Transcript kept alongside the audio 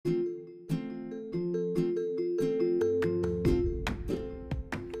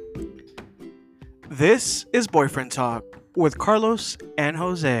This is Boyfriend Talk with Carlos and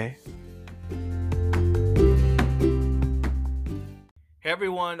Jose. Hey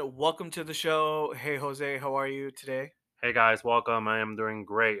everyone, welcome to the show. Hey Jose, how are you today? Hey guys, welcome. I am doing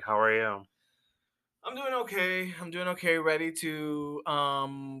great. How are you? I'm doing okay. Ready to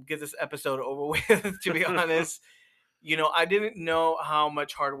get this episode over with, to be honest. I didn't know how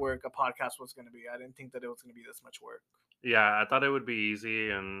much hard work a podcast was going to be. I didn't think that it was going to be this much work. Yeah, I thought it would be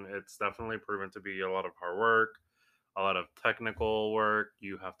easy, and it's definitely proven to be a lot of hard work, a lot of technical work.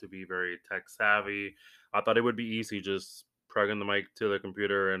 You have to be very tech savvy. I thought it would be easy, just plug in the mic to the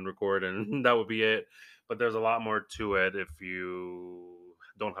computer and record, and that would be it. But there's a lot more to it if you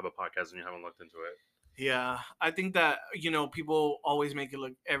don't have a podcast and you haven't looked into it. Yeah, I think that, people always make it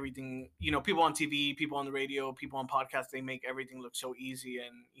look everything, people on TV, people on the radio, people on podcasts, they make everything look so easy.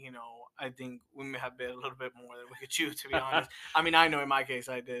 And, I think we may have been a little bit more than we could chew, to be honest. I mean, I know in my case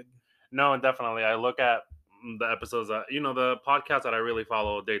I did. No, definitely. I look at the episodes that the podcasts that I really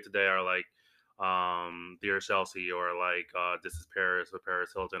follow day to day are like Dear Chelsea or like This is Paris with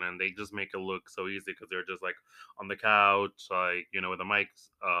Paris Hilton, and they just make it look so easy because they're just like on the couch, like with the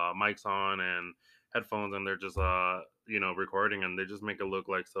mics on and headphones, and they're just recording, and they just make it look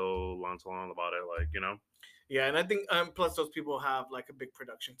like so nonchalant about it, like. Yeah, and I think plus those people have like a big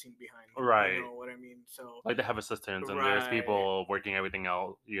production team behind them. Right. You know what I mean? So Like they have assistants and there's right. people working everything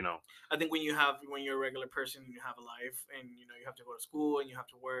out. I think when you're a regular person and you have a life and you have to go to school and you have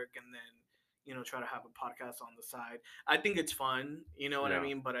to work and then try to have a podcast on the side. I think it's fun, you know what I Yeah.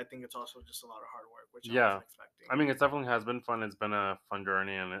 mean? But I think it's also just a lot of hard work, which I Yeah. wasn't expecting. I mean, it definitely has been fun. It's been a fun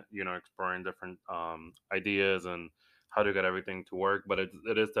journey, and exploring different ideas and how to get everything to work. But it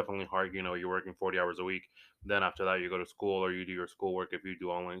is definitely hard. You're working 40 hours a week. Then after that, you go to school or you do your schoolwork if you do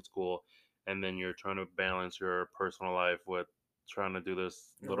online school, and then you're trying to balance your personal life with trying to do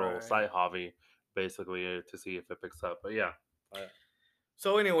this little Right. side hobby, basically, to see if it picks up. But yeah.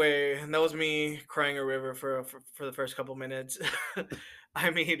 So anyway, that was me crying a river for the first couple minutes.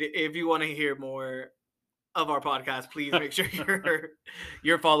 I mean, if you want to hear more of our podcast, please make sure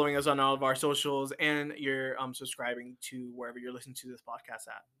you're following us on all of our socials and you're subscribing to wherever you're listening to this podcast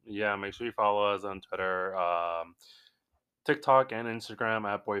at. Yeah, make sure you follow us on Twitter, TikTok, and Instagram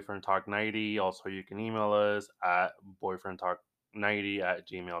at Boyfriend Talk 90. Also, you can email us at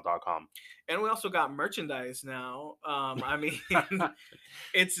boyfriendtalk90@gmail.com. And we also got merchandise now. I mean,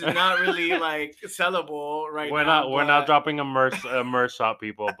 it's not really like sellable right now. We're not dropping a merch shop,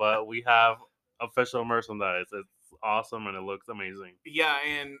 people, but we have official merchandise. It's awesome and it looks amazing. Yeah,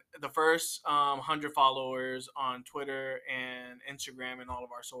 and the first 100 followers on Twitter and Instagram and all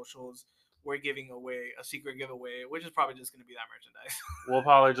of our socials, we're giving away a secret giveaway, which is probably just going to be that merchandise. We'll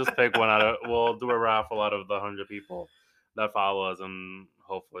probably just pick one out of. We'll do a raffle out of the 100 people that follow us, and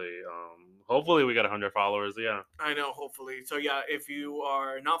hopefully we get 100 followers. Yeah, I know, hopefully. So yeah, if you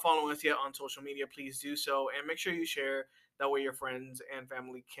are not following us yet on social media, please do so and make sure you share. That way your friends and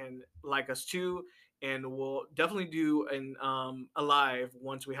family can like us too. And we'll definitely do a live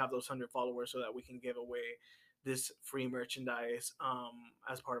once we have those 100 followers so that we can give away this free merchandise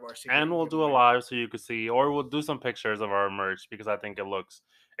as part of our secret and we'll do a giveaway. live so you could see, or we'll do some pictures of our merch because I think it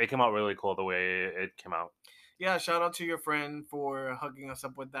came out really cool the way it came out. Yeah, shout out to your friend for hooking us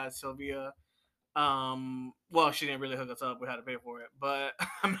up with that, Sylvia. Well, she didn't really hook us up, we had to pay for it, but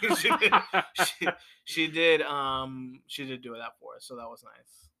I mean she did do that for us, so that was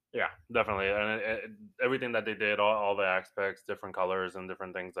nice. Yeah, definitely, and everything that they did, all the aspects, different colors and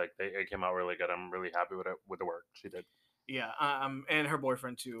different things, like it came out really good. I'm really happy with it, with the work she did. Yeah, and her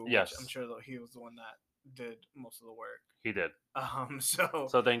boyfriend too, which Yes, I'm sure that he was the one that did most of the work. he did. So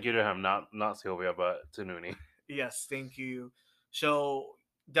Thank you to him, not Sylvia, but to Nooney. yes, thank you. So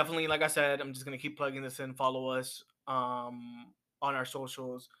definitely, like I said, I'm just gonna keep plugging this in. Follow us on our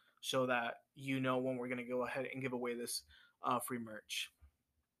socials so that you know when we're gonna go ahead and give away this free merch.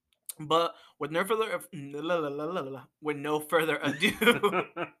 But with no further ado,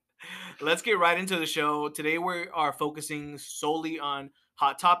 let's get right into the show. Today we are focusing solely on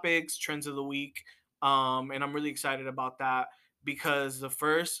hot topics, trends of the week, and I'm really excited about that because the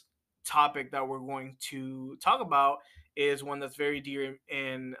first topic that we're going to talk about is one that's very dear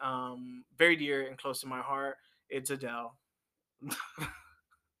and close to my heart. It's Adele.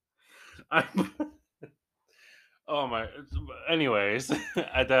 Oh my. Anyways,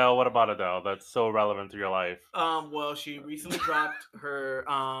 Adele. What about Adele? That's so relevant to your life. Well, she recently dropped her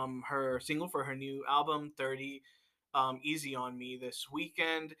single for her new album 30 Easy on Me this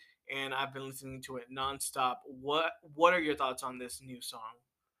weekend, and I've been listening to it nonstop. What are your thoughts on this new song?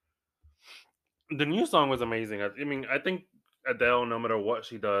 The new song was amazing. I mean, I think Adele, no matter what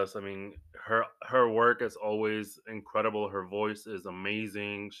she does, I mean, her work is always incredible. Her voice is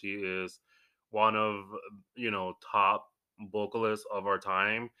amazing. She is one of top vocalists of our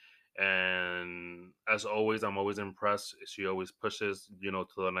time, and as always, I'm always impressed. She always pushes to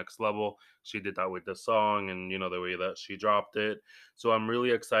the next level. She did that with the song, and the way that she dropped it. So I'm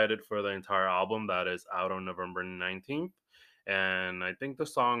really excited for the entire album that is out on November 19th, and I think the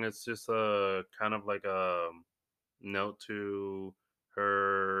song is just a kind of like a note to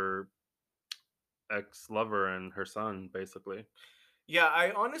her ex lover and her son, basically. Yeah,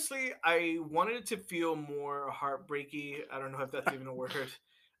 I honestly I wanted it to feel more heartbreaky. I don't know if that's even a word.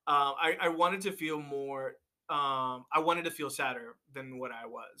 I wanted to feel more. I wanted to feel sadder than what I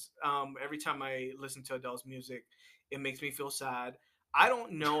was. Every time I listen to Adele's music, it makes me feel sad. I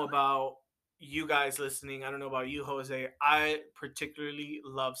don't know about you guys listening. I don't know about you, Jose. I particularly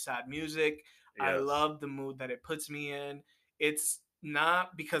love sad music. I Yes. love the mood that it puts me in. It's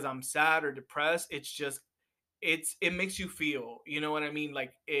not because I'm sad or depressed. It's just it makes you feel, you know what I mean,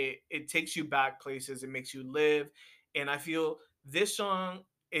 like it takes you back places, it makes you live. And I feel this song,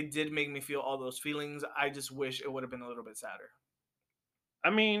 it did make me feel all those feelings. I just wish it would have been a little bit sadder.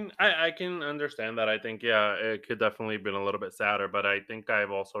 I mean, I can understand that. I think, yeah, it could definitely been a little bit sadder, but I think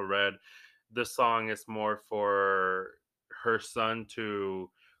I've also read this song is more for her son to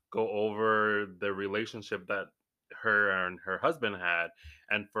go over the relationship that her and her husband had,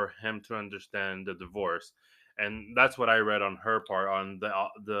 and for him to understand the divorce. And that's what I read on her part on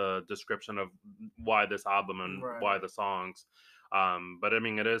the description of why this album and why Right. the songs. But I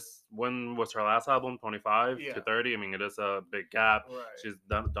mean, it is, when was her last album? 25 to Yeah. 30. I mean, it is a big gap. Right. She's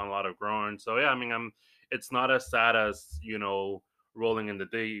done a lot of growing. So yeah, I mean, it's not as sad as Rolling in the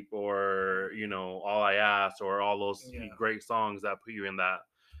Deep, or All I Asked, or all those Yeah. great songs that put you in that,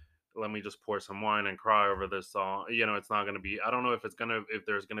 let me just pour some wine and cry over this song. It's not going to be, I don't know if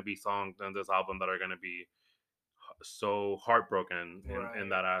there's going to be songs on this album that are going to be so heartbroken in Right.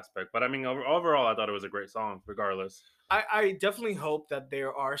 that aspect. But I mean, overall, I thought it was a great song regardless. I definitely hope that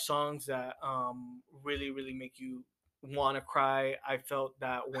there are songs that really really make you want to cry. I felt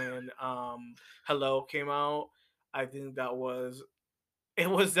that when Hello came out, I think that was, it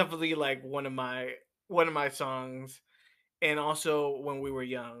was definitely like one of my songs. And also when we were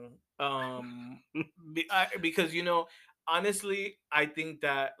young, because honestly, I think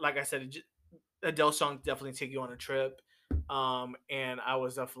that, like I said, Adele songs definitely take you on a trip. And I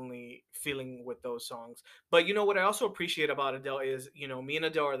was definitely feeling with those songs. But what I also appreciate about Adele is, me and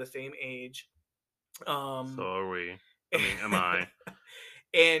Adele are the same age. So um are we. I mean, am I?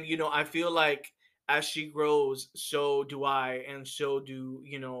 and I feel like as she grows, so do I, and so do,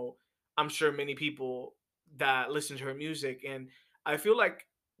 I'm sure many people that listen to her music. And I feel like,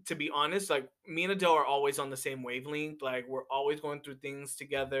 to be honest, like me and Adele are always on the same wavelength. Like we're always going through things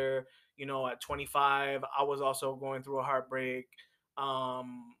together. At 25, I was also going through a heartbreak.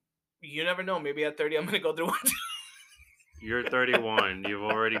 um you never know, maybe at 30 I'm gonna go through one. You're 31. You've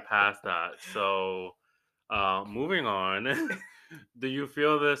already passed that. So, moving on. Do you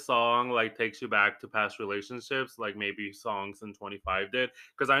feel this song like takes you back to past relationships, like maybe songs in 25 did?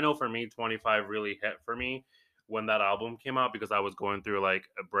 Because I know for me, 25 really hit for me when that album came out, because I was going through like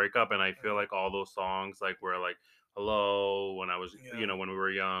a breakup, and I feel like all those songs like were like hello, when I was, Yeah. when we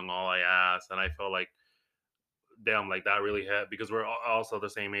were young, all I asked, and I felt like, damn, like that really hit, because we're also the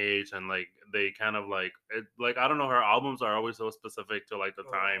same age, and like they kind of like it, like I don't know, her albums are always so specific to like the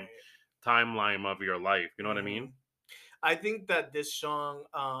Right. timeline of your life, you know what I Hmm. mean? I think that this song,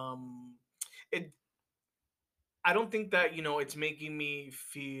 it I don't think that, it's making me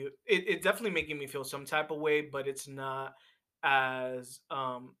feel, it's definitely making me feel some type of way, but it's not as,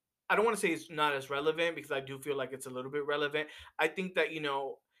 I don't want to say it's not as relevant, because I do feel like it's a little bit relevant. I think that,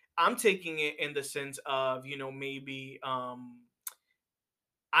 I'm taking it in the sense of, maybe,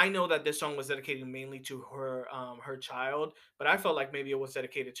 I know that this song was dedicated mainly to her child, but I felt like maybe it was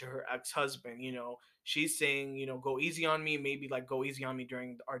dedicated to her ex-husband. She's saying, go easy on me, maybe like go easy on me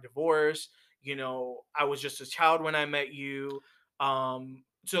during our divorce. I was just a child when I met you.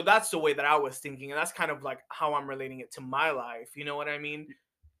 So that's the way that I was thinking, and that's kind of like how I'm relating it to my life. You know what I mean?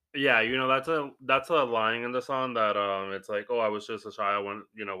 Yeah, that's a line in the song that it's like, oh, I was just a child when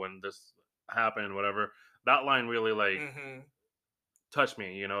when this happened, whatever. That line really like Hmm. touched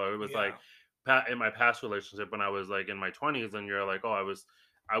me. It was like Yeah. in my past relationship when I was like in my 20s, and you're like, oh, I was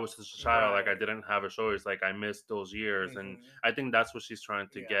just a child, like I Right. didn't have a choice, like I missed those years. And Hmm. I think that's what she's trying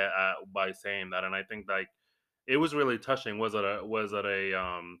to Yeah. get at by saying that. And I think like it was really touching. Was it a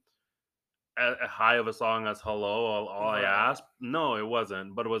high of a song as hello, all I Right. asked? No, it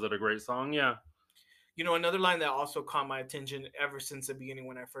wasn't. But was it a great song? Yeah. Another line that also caught my attention ever since the beginning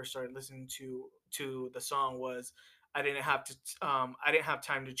when I first started listening to the song was, I didn't have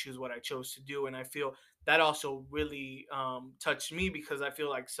time to choose what I chose to do. And I feel that also really touched me, because I feel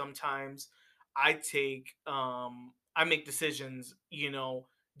like sometimes I make decisions,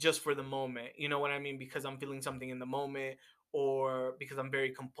 just for the moment. You know what I mean? Because I'm feeling something in the moment, or because I'm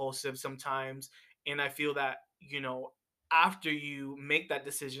very compulsive sometimes. And I feel that, after you make that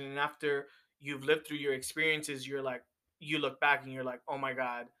decision, and after you've lived through your experiences, you look back and you're like, oh my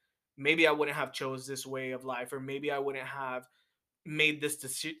God, maybe I wouldn't have chose this way of life, or maybe I wouldn't have made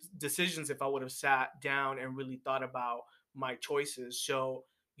decisions if I would have sat down and really thought about my choices. So,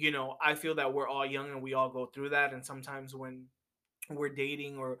 I feel that we're all young and we all go through that. And sometimes when we're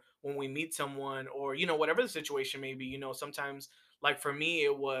dating, or when we meet someone, or whatever the situation may be, sometimes, like for me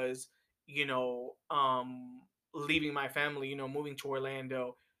it was, you know um leaving my family, moving to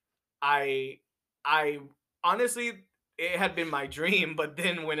Orlando. I i honestly, it had been my dream, but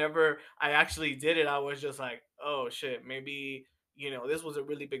then whenever I actually did it, I was just like, oh shit, maybe, this was a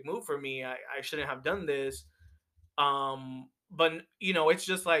really big move for me. I shouldn't have done this. But it's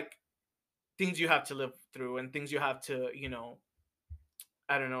just like things you have to live through, and things you have to,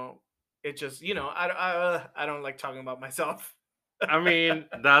 I don't know. It just, I don't like talking about myself. I mean,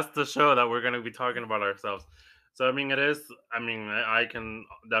 that's the show that we're gonna be talking about ourselves. So I mean, it is. I mean, I can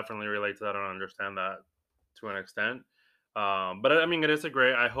definitely relate to that and understand that to an extent. But I mean, it is a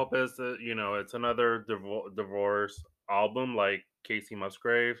great. I hope it's it's another divorce album like Casey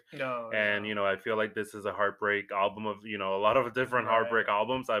Musgrave, No, and yeah. I feel like this is a heartbreak album of a lot of different heartbreak Right.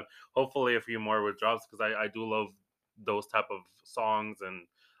 albums. I've hopefully a few more with drops because I do love those type of songs and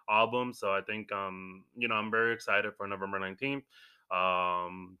albums. So I think I'm very excited for November 19th.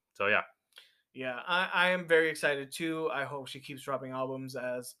 So yeah. Yeah, I am very excited too. I hope she keeps dropping albums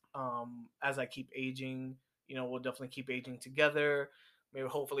as I keep aging. We'll definitely keep aging together. Maybe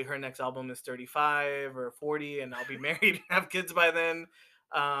hopefully her next album is 35 or 40, and I'll be married and have kids by then.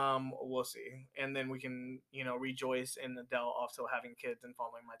 We'll see. And then we can, rejoice in Adele also having kids and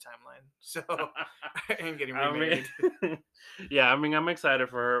following my timeline. So and getting I mean, remarried. yeah, I mean, I'm excited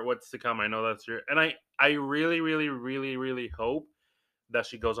for her what's to come. I know that's your, and I really, really, really, really hope that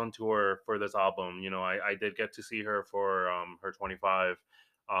she goes on tour for this album. I did get to see her for her 25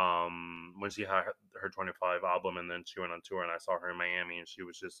 when she had her 25 album, and then she went on tour, and I saw her in Miami, and she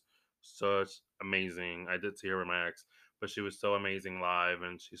was just such amazing. I did see her with my ex, but she was so amazing live,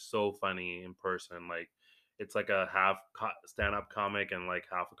 and she's so funny in person. Like it's like a half stand-up comic and like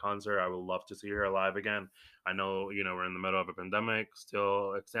half a concert. I would love to see her live again. I know we're in the middle of a pandemic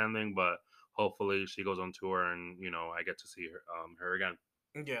still extending, but hopefully she goes on tour and I get to see her again.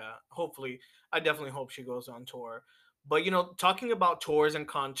 Yeah, hopefully. I definitely hope she goes on tour. But talking about tours and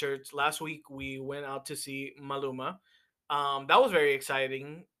concerts, last week we went out to see Maluma. That was very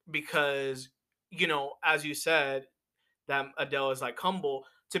exciting because, as you said, that Adele is like humble.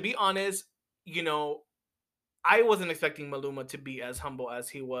 To be honest, you know, I wasn't expecting Maluma to be as humble as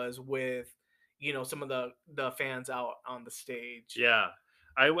he was with, some of the fans out on the stage. Yeah.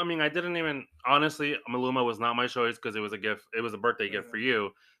 I mean, I didn't even honestly. Maluma was not my choice because it was a gift. It was a birthday gift for Mhm.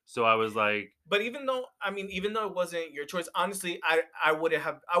 you. So I was like, But even though it wasn't your choice, honestly, I would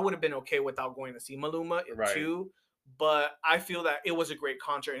have been okay without going to see Maluma right. too. But I feel that it was a great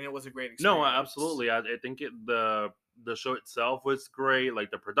concert and it was a great No, experience. absolutely. I think the show itself was great.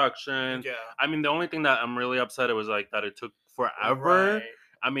 Like the production. Yeah. I mean, the only thing that I'm really upset it was like that it took forever. Right.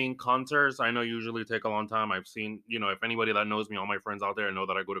 I mean, concerts I know usually take a long time. I've seen, if anybody that knows me, all my friends out there know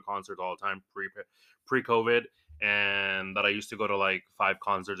that I go to concerts all the time pre COVID, and that I used to go to like 5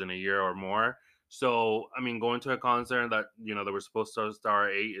 concerts in a year or more. So I mean, going to a concert that they were supposed to start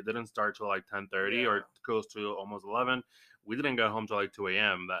at 8, it didn't start till like 10:30 Yeah. or close to almost 11. We didn't get home till like 2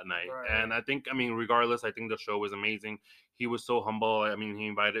 a.m. that night. And Right. I think, I mean, regardless, I think the show was amazing. He was so humble. I mean, he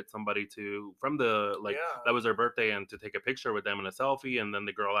invited somebody to from the like Yeah. that was their birthday and to take a picture with them in a selfie. And then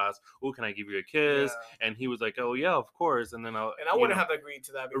the girl asked, "Oh, can I give you a kiss?" Yeah. And he was like, "Oh yeah, of course." And then And I wouldn't have agreed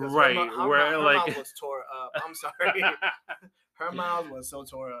to that because right, where her like mouth was tore up. I'm sorry. Her mouth was so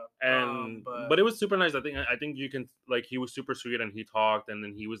tore up. and But but it was super nice. I think you can like he was super sweet and he talked and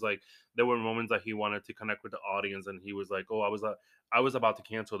then he was like there were moments that he wanted to connect with the audience and he was like, oh, I was about to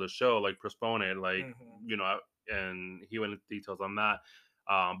cancel the show, like postpone it, like mhm. you know and he went into details on that.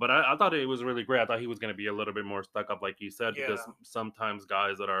 But I thought it was really great. I thought he was going to be a little bit more stuck up, like you said, because Yeah. sometimes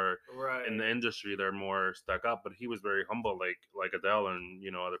guys that are in the Right. industry they're more stuck up. But he was very humble, like Adele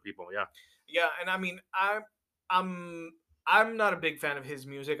and other people. Yeah, Yeah, and I mean, I'm I'm not a big fan of his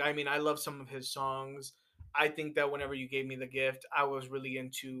music. I mean, I love some of his songs. I think that whenever you gave me the gift, I was really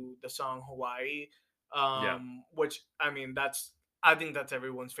into the song Hawaii. Yeah, Which I mean, I think that's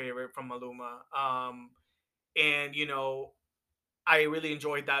everyone's favorite from Maluma. And I really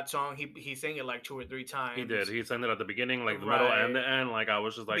enjoyed that song. He sang it like two or three he did. times, He sent it at the beginning, like the middle and the right? end. Like I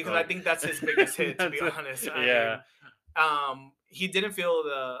was just Because I like think that's his biggest hit, to be that's it. honest. I Yeah, mean, he didn't fill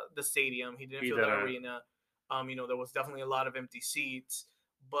the stadium. He didn't he fill the didn't. arena. There was definitely a lot of empty seats.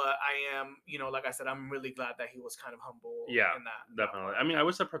 But I am, like I said, I'm really glad that he was kind of humble Yeah, in that definitely. part. I mean, I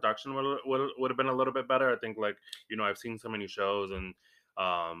wish the production would have been a little bit better. I think like I've seen so many shows and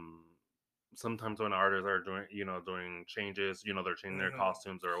um sometimes when artists are doing changes, they're changing their Hmm.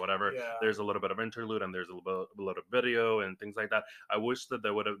 costumes or whatever. Yeah, There's a little bit of interlude and there's a little video and things like that. I wish that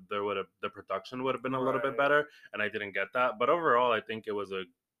there would have the production would have been a little bit right. better, and I didn't get that. But overall, I think it was a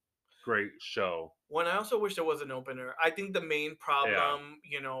great show. When I also wish there was an opener. I think the main Yeah. problem,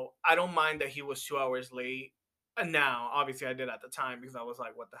 I don't mind that he was 2 hours late. And now, obviously, I did at the time because I was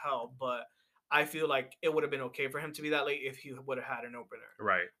like, "What the hell?" But I feel like it would have been okay for him to be that late if he would have had an opener.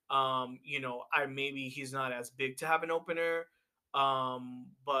 Right. I maybe he's not as big to have an opener.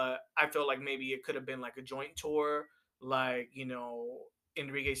 But I feel like maybe it could have been like a joint tour, like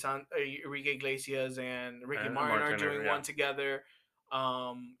Enrique Iglesias and Ricky And Martin are Martin, doing yeah. one together.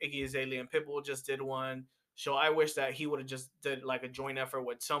 Iggy Azalea and Pitbull just did one. So I wish that he would have just did like a joint effort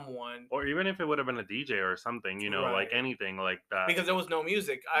with someone, Or even if it would have been a DJ or something, like right? anything like that. Because there was no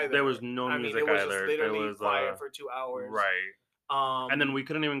music There either. was no I mean, music it was just either. There literally was quiet for 2 hours. right. And then Um, we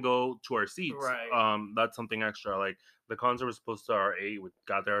couldn't even go to our seats. right, That's something extra. Like the concert was supposed to start at 8. We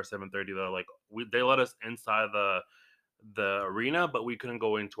got there at 7:30. They're like they let us inside the arena, but we couldn't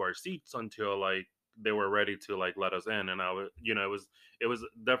go into our seats until like they were ready to like let us in. And I was it was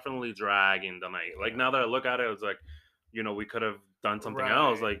definitely dragging the night. Like now yeah, that I look at it, it's like we could have done something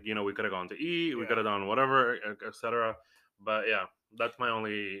else. right, Like we could have gone to eat. We could yeah. have done whatever, etc. But yeah, that's my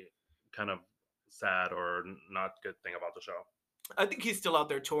only kind of sad or not good thing about the show. I think he's still out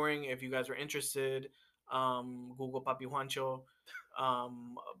there touring. If you guys are interested, Google Papi Juancho.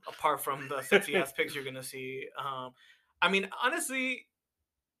 Apart from the sexy ass pics you're gonna see, I mean, honestly,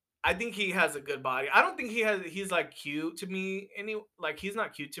 I think he has a good body. I don't think he's like cute to me. Like he's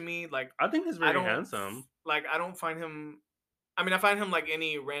not cute to me. Like I think he's I very don't handsome. like I don't find him. I mean, I find him like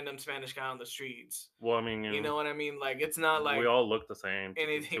any random Spanish guy on the streets. Well, I mean, You know what I mean? Like it's not we like all look the same to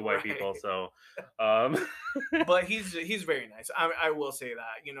anything, white right? people, so um, But he's very nice. I will say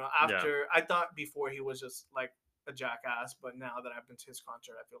that. yeah. After I thought before he was just like a jackass, but now that I've been to his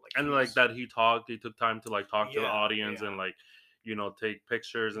concert, I feel like And like he's that, he took time to like talk to the yeah, audience and yeah, like take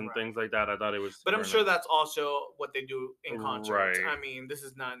pictures and things right. like that. I thought it was But I'm super sure nice. that's also what they do in concerts. Right. I mean, this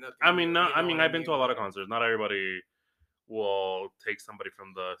is not I nothing mean, new. not. You I know mean, what I I've been to mean? a lot of But concerts. Not everybody will take somebody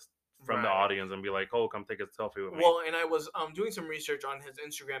from the right. audience and be like, "Oh, come take a selfie with me." Well, and I was doing some research on his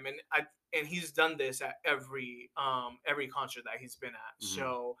Instagram, and he's done this at every concert that he's been at. Hmm.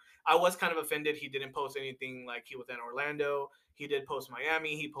 So I was kind of offended he didn't post anything like he was in Orlando. He did post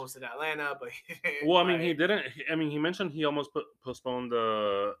Miami. He posted Atlanta, but he didn't Well, I mean, he like didn't. I mean, he mentioned he almost postponed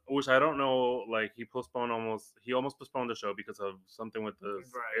the, which I don't know. Like he almost postponed the show because of something with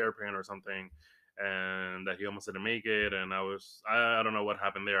this right. airplane or something, and that he almost didn't make it. And I don't know what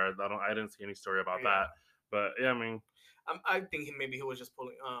happened there. I didn't see any story about that. Yeah, But yeah, I mean, I think maybe he was just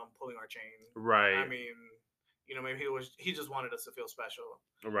pulling our chain. I right, mean, maybe he just wanted us to feel special.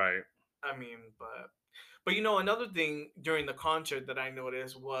 right. I mean, but another thing during the concert that I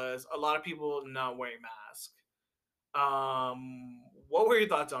noticed was a lot of people not wearing masks. What were your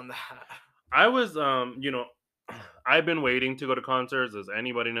thoughts on that? I was, I've been waiting to go to concerts, as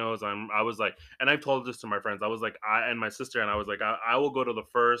anybody knows. I was like, and I've told this to my friends. I was like, I and my sister, and I was like, I will go to the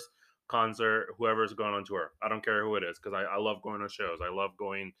first concert, whoever's going on tour. I don't care who it is, because I love going to shows. I love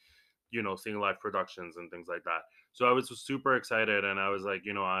going, seeing live productions and things like that. So I was super excited, and I was like,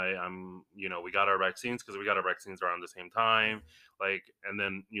 we got our vaccines because we got our vaccines around the same time, like, and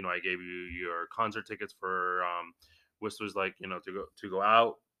then I gave you your concert tickets for, which was like, to go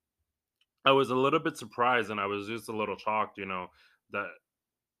out. I was a little bit surprised and I was just a little shocked, that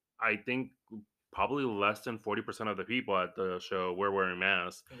I think probably less than 40% of the people at the show were wearing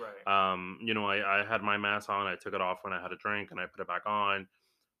masks. Right. I had my mask on, I took it off when I had a drink and I put it back on.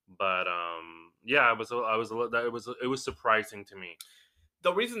 But yeah, I was a little that it was surprising to me.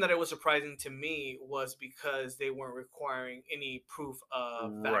 The reason that it was surprising to me was because they weren't requiring any proof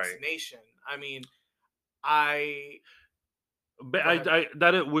of Right. vaccination. I mean, I But go ahead.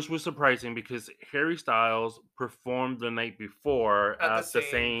 that it which was surprising because Harry Styles performed the night before At the at the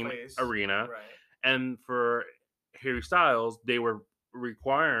same same place, arena, right? and for Harry Styles, they were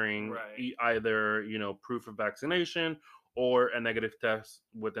requiring Right. either proof of vaccination or a negative test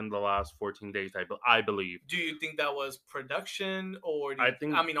within the last 14 days. I believe. Do you think that was production, or I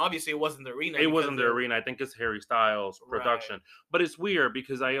think I mean, obviously it wasn't the arena it because wasn't the they're arena. I think it's Harry Styles right. production, but it's weird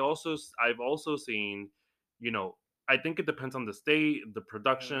because I've also seen, you know, I think it depends on the state, the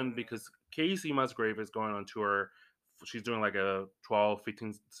production, Mm, because Casey Musgrave is going on tour. She's doing like a 12,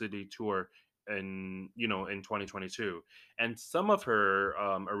 15 city tour in 2022, and some of her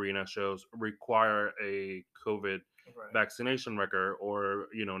arena shows require a COVID right. vaccination record or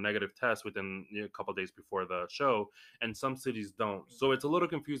negative test within a couple days before the show, and some cities don't. So it's a little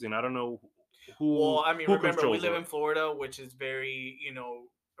confusing. I don't know Well, who I mean, who remember we controls live it. in Florida, which is very,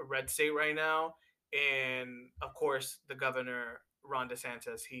 a red state right now, and of course, the governor Ron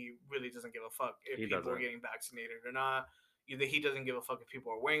DeSantis, he really doesn't give a fuck if He people are doesn't. getting vaccinated or not. Either he doesn't give a fuck if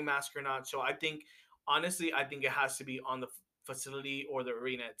people are wearing masks or not. So I think, honestly, I think it has to be on the facility or the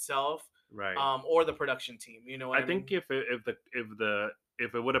arena itself, Right. or the production team. You know what I I mean? think if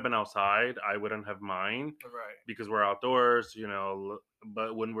it would have been outside, I wouldn't have mind Right. because we're outdoors,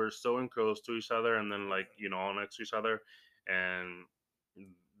 but when we're so enclosed to each other and then like, all next to each other, and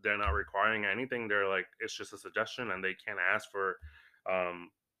they're not requiring anything, they're like it's just a suggestion and they can't ask for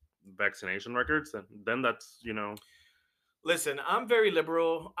um vaccination records, and then that's. Listen, I'm very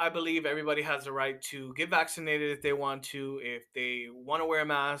liberal. I believe everybody has the right to get vaccinated if they want to. If they want to wear a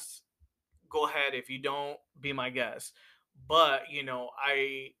mask, go ahead. If you don't, be my guest. But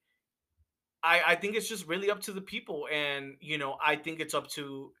I think it's just really up to the people, and I think it's up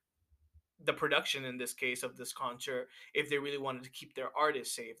to the production in this case of this concert if they really wanted to keep their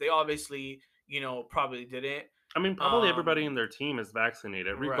artists safe. They obviously probably didn't. I mean, probably everybody in Um, their team is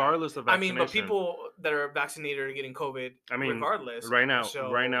vaccinated right. regardless of I mean, but vaccination. people that are vaccinated are getting COVID I mean, regardless. right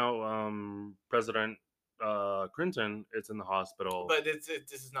So, now, President Clinton is in the hospital. but this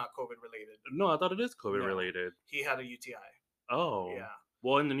is not COVID related. No, I thought it is COVID No, related. he had a UTI. Oh, Yeah.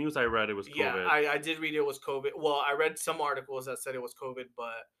 well, in the news I read it was Yeah, COVID, I did read it was COVID. Well, I read some articles that said it was COVID,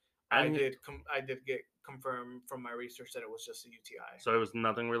 but and I did get confirmed from my research that it was just a UTI. so it was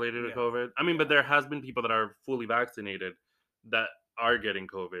nothing related to No. COVID. I mean, but Yeah. there has been people that are fully vaccinated that are getting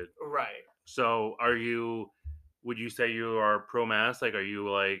COVID. Right. So, are you? Would you say you are pro mask? Like, are you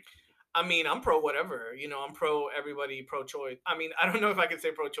like? I mean, I'm pro whatever. I'm pro everybody, pro choice. I mean, I don't know if I can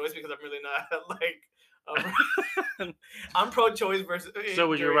say pro choice because I'm really not like. Uh, I'm pro choice versus So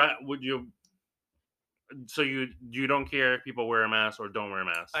would you? during. Would you? So you don't care if people wear a mask or don't wear a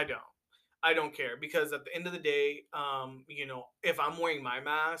mask? I don't. I don't care because at the end of the day, if I'm wearing my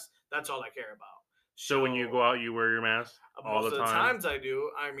mask, that's all I care about. So when you So go out, you wear your mask all most the of the time. times I do.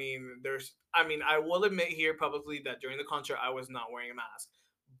 I mean, I will admit here publicly that during the concert I was not wearing a mask,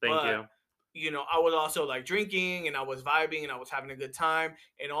 Thank but you. I was also like drinking and I was vibing and I was having a good time.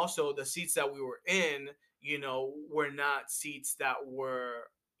 And also the seats that we were in, were not seats that were,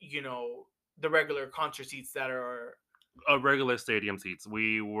 the regular concert seats that are Regular stadium seats.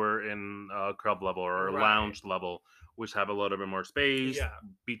 We were in club level or right. lounge level, which have a little bit more space Yeah,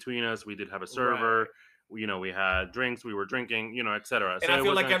 between us. We did have a server. right. We had drinks. We were drinking. Etc. And So I it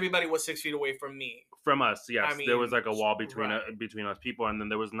feel like wasn't everybody was 6 feet away from me. from us. I Yes, there was mean, like a wall between right, between us people, and then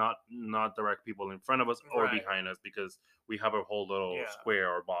there was not direct people in front of us or right. behind us because we have a whole little Yeah.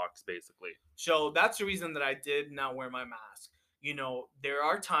 square or box basically. So that's the reason that I did not wear my mask. There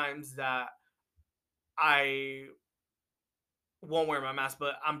are times that I won't wear my mask,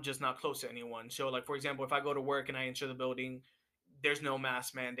 but I'm just not close to anyone. So, like for example, if I go to work and I enter the building, there's no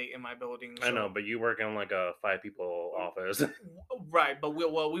mask mandate in my building. I know, So, but you work in like a five people office. right, but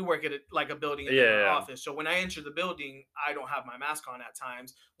we work at like a building Yeah, and then yeah, our yeah. office. So when I enter the building, I don't have my mask on at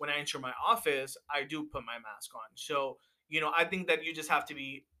times. When I enter my office, I do put my mask on. So I think that you just have to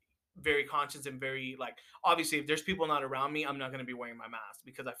be very conscious and very like obviously if there's people not around me, I'm not going to be wearing my mask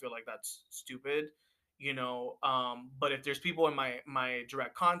because I feel like that's stupid. But if there's people in my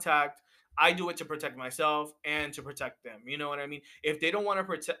direct contact, I do it to protect myself and to protect them. You know what I mean? If they don't want to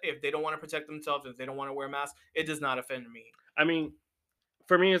protect themselves, if they don't want to wear masks, it does not offend me. I mean,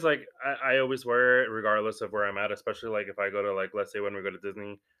 for me, it's like I always wear it regardless of where I'm at. Especially like if I go to like let's say when we go to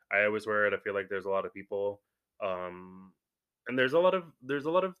Disney, I always wear it. I feel like there's a lot of people, um, and there's a lot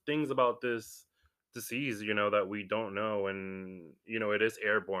of things about this disease, that we don't know, and it is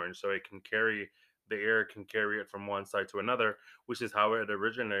airborne, so it can carry the air can carry it from one side to another, which is how it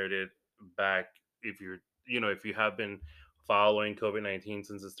originated back. If you have been following COVID-19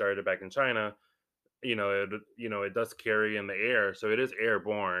 since it started back in China, it does carry in the air, so it is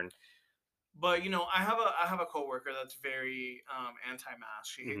airborne. But I have a coworker that's very anti-mask.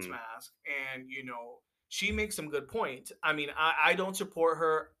 She hates Hmm. mask, and she makes some good points. I mean, I don't support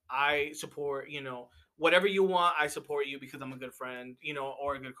her. I support whatever you want, I support you because I'm a good friend,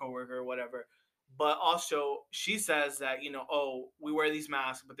 or a good coworker or whatever. But also, she says that, oh, we wear these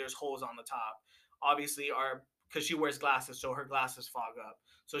masks, but there's holes on the top. Obviously, our because she wears glasses, so her glasses fog up.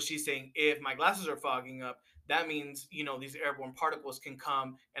 So she's saying if my glasses are fogging up, that means, these airborne particles can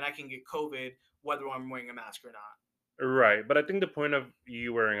come and I can get COVID whether I'm wearing a mask or not. Right, but I think the point of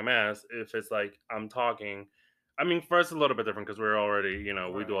you wearing a mask, if it's like I'm talking, I mean, for us it's a little bit different because we're already, we do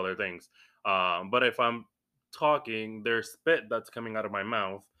Right. other things. But if I'm talking, there's spit that's coming out of my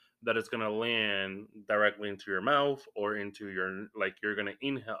mouth that is gonna land directly into your mouth or into your like you're gonna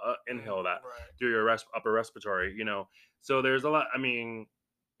inhale that Right. through your upper respiratory. So there's a lot. I mean,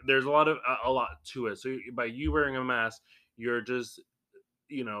 there's a lot to it. So by you wearing a mask, you're just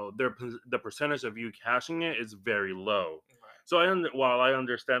the percentage of you cashing it is very low. Right. So while I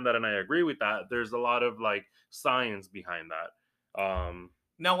understand that and I agree with that, there's a lot of like science behind that.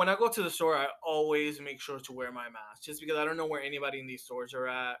 Now, when I go to the store, I always make sure to wear my mask just because I don't know where anybody in these stores are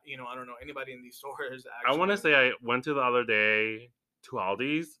at. I don't know anybody in these stores I want to actually. say I went to the other day to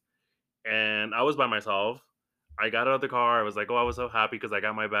Aldi's and I was by myself. I got out of the car. I was like, oh, I was so happy because I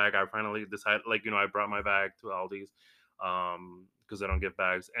got my bag. I finally decided, like, I brought my bag to Aldi's because I don't get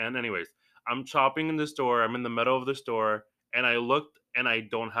bags. And, anyways, I'm shopping in the store. I'm in the middle of the store and I looked and I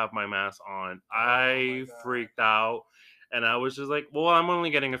don't have my mask on. Oh my I god. freaked out and I was just like, well, I'm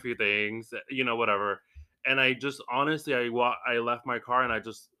only getting a few things, whatever. And I just honestly, I left my car and I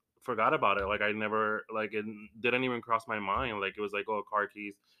just forgot about it. Like, I never, like, it didn't even cross my mind. Like, it was like, oh, car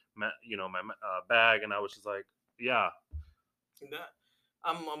keys my bag, and I was just like, yeah, That,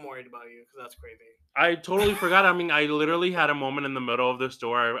 I'm worried about you because that's crazy. I totally forgot. I mean, I literally had a moment in the middle of the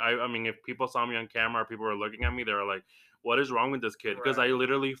store. I mean, if people saw me on camera, or people were looking at me, they were like, "What is wrong with this kid?" Because I Right.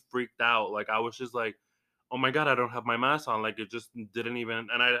 literally freaked out. Like I was just like, "Oh my god, I don't have my mask on!" Like it just didn't even.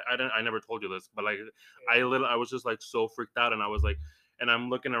 And I never told you this, but like Yeah. I was just like so freaked out, and I was like, and I'm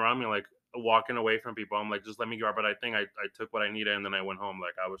looking around me like walking away from people. I'm like, just let me grab it. I took what I needed, and then I went home.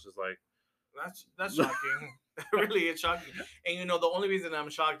 Like I was just like. That's shocking. Really, it's shocking. And the only reason I'm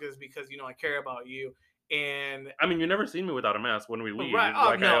shocked is because I care about you. And I mean, you never seen me without a mask when we right. leave. Oh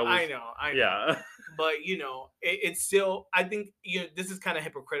Like I no, I always, know, I know. yeah, But it's still. I think this is kind of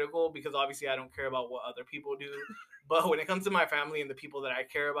hypocritical because obviously I don't care about what other people do. But when it comes to my family and the people that I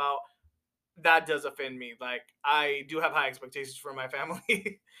care about, that does offend me. Like I do have high expectations for my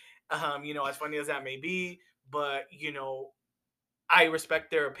family. As funny as that may be, but I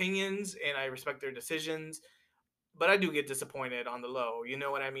respect their opinions and I respect their decisions, but I do get disappointed on the low. You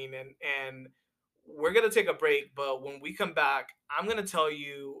know what I mean? And we're gonna take a break, but when we come back, I'm gonna tell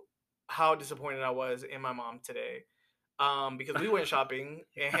you how disappointed I was in my mom today. Because we went shopping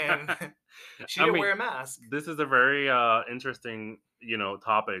and she I didn't mean, wear a mask. this is a very interesting,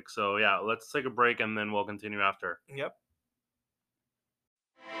 topic. So yeah, let's take a break and then we'll continue after. Yep.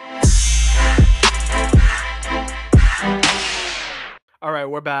 All right,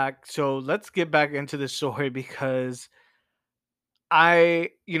 we're back. So let's get back into the story because I'm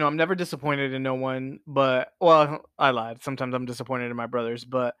never disappointed in no one, but well, I lied. Sometimes I'm disappointed in my brothers,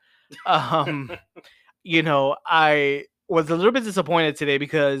 but um, I was a little bit disappointed today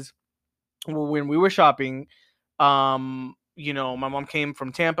because when we were shopping, my mom came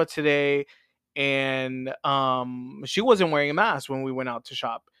from Tampa today and she wasn't wearing a mask when we went out to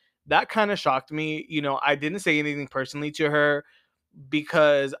shop. That kind of shocked me. I didn't say anything personally to her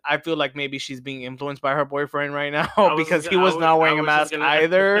because I feel like maybe she's being influenced by her boyfriend right now I was just because gonna, he was not I wearing a was just mask gonna.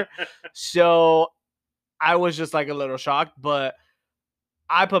 either. So I was just like a little shocked, but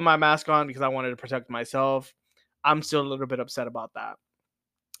I put my mask on because I wanted to protect myself. I'm still a little bit upset about that.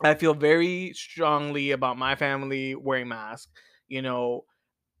 I feel very strongly about my family wearing masks. You know,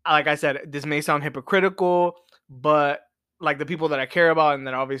 like I said, this may sound hypocritical, but like the people that I care about and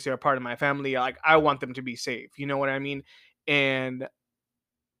that obviously are part of my family, like I want them to be safe. You know what I mean? And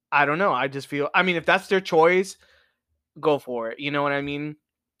I don't know. I just feel, I mean, if that's their choice, go for it. You know what I mean?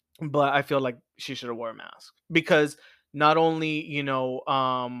 But I feel like she should have wore a mask because not only,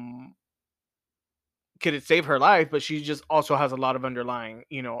 could it save her life, but she just also has a lot of underlying,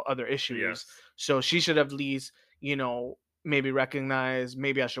 other issues. Yes. So she should at least, maybe recognize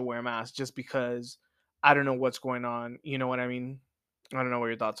maybe I should wear a mask just because I don't know what's going on. You know what I mean? I don't know what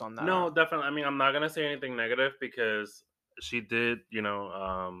your thoughts on that No, are. definitely. I mean, I'm not gonna say anything negative because she did,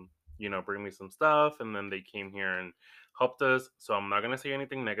 bring me some stuff, and then they came here and helped us. So I'm not gonna say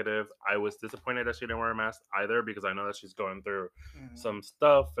anything negative. I was disappointed that she didn't wear a mask either because I know that she's going through Mhm. some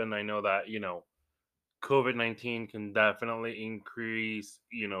stuff, and I know that COVID-19 can definitely increase,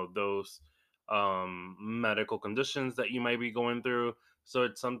 those medical conditions that you might be going through. So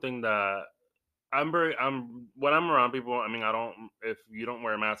it's something that I'm when I'm around people. I mean, I don't. If you don't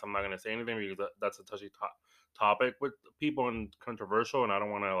wear a mask, I'm not gonna say anything because that's a touchy topic with people and controversial, and I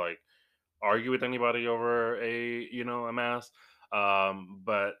don't want to like argue with anybody over a mask.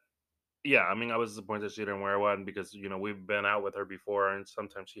 But yeah, I mean, I was disappointed she didn't wear one because we've been out with her before, and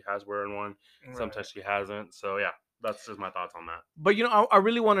sometimes she has wearing one, Right. sometimes she hasn't. So yeah, that's just my thoughts on that. But I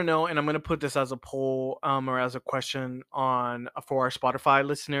really want to know, and I'm going to put this as a poll, or as a question on for our Spotify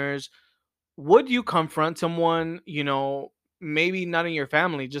listeners. Would you confront someone, maybe not in your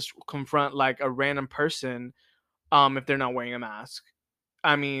family, just confront like a random person, if they're not wearing a mask?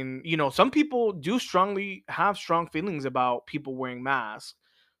 I mean, some people do strongly have strong feelings about people wearing masks.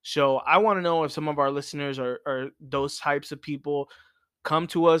 So I want to know if some of our listeners are those types of people. Come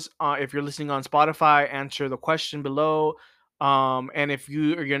to us, if you're listening on Spotify, answer the question below. And if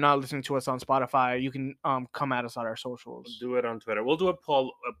you're not listening to us on Spotify, you can come at us on our socials. Do it on Twitter. We'll do a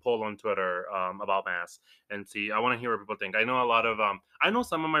poll on Twitter about masks and see. I want to hear what people think. I know a lot of I know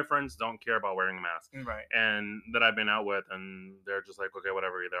some of my friends don't care about wearing a mask, Right. and that I've been out with, and they're just like, okay,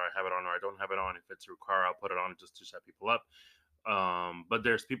 whatever. Either I have it on or I don't have it on. If it's required, I'll put it on just to shut people up. But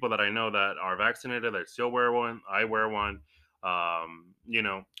there's people that I know that are vaccinated that still wear one. I wear one. Um, you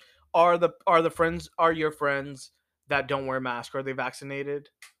know, Are your friends that don't wear masks, are they vaccinated?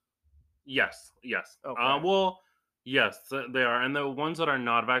 Yes, yes. Okay. Well, yes, they are, and the ones that are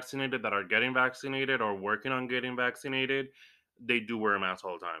not vaccinated, that are getting vaccinated or working on getting vaccinated, they do wear a mask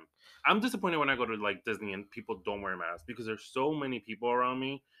all the time. I'm disappointed when I go to like Disney and people don't wear masks because there's so many people around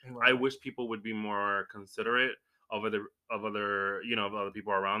me. I Right. wish people would be more considerate of other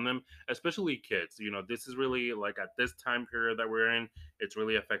people around them, especially kids. This is really like at this time period that we're in, it's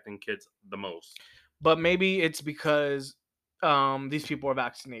really affecting kids the most. But maybe it's because these people are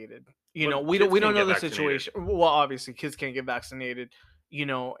vaccinated. But We kids don't can know get the vaccinated. situation. Well, obviously kids can't get vaccinated,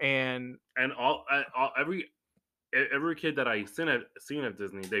 and And every kid that I seen at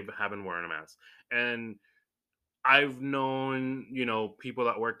Disney, they haven't worn a mask. And I've known, people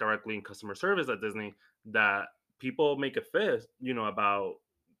that work directly in customer service at Disney that people make a fist, about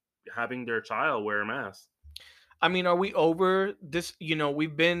having their child wear a mask. I mean, are we over this?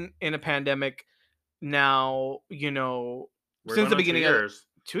 We've been in a pandemic now, We're since going the on two beginning of years.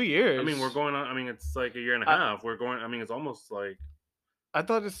 2 years. We're going on. It's like a year and a I half. It's almost like I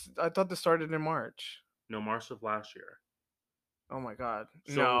thought this started in March. no March of last year. Oh my god.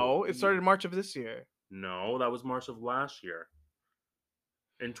 So No, it started in March of this year. no, that was March of last year.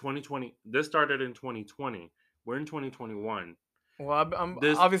 In 2020, this started in 2020. We're in 2021. Well, I'm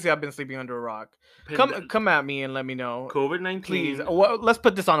This obviously I've been sleeping under a rock. pand- Come at me and let me know, COVID please. 19. Well, let's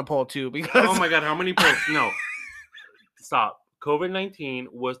put this on a poll too, Oh because my God, how many polls? No, stop. COVID-19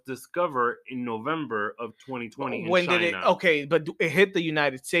 was discovered in November of 2020 in when did it? China. Okay, but it hit the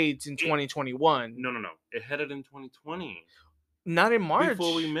United States in It 2021, No, no, no. It headed in 2020 not in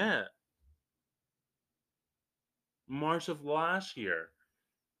before we March. met. March of last year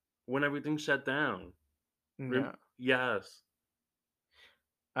when everything shut down. No, Yes,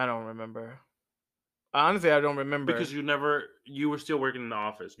 I don't remember. Honestly, I don't because remember. you were still working in the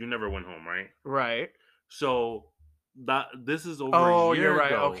office. You never went home, right? Right. So that this is over a Oh, you're year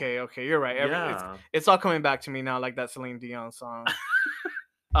right. ago. Okay, okay, you're right. Yeah. It's all coming back to me now, like that Celine Dion song.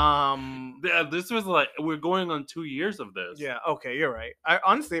 Um, This was like we're going on 2 years of this. yeah, okay, you're right. I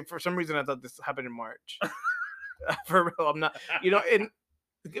honestly, for some reason, I thought this happened in March. For real, I'm not.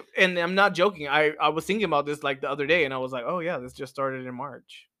 And I'm not joking. I was thinking about this like the other day, and I was like, oh yeah, this just started in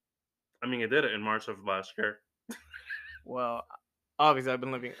March. I mean, it did it in March of last year. Well, obviously, I've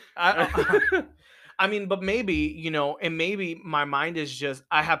been living. I mean, but maybe and maybe my mind is just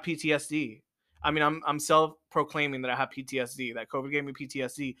I have PTSD. I mean, I'm self proclaiming that I have PTSD. That COVID gave me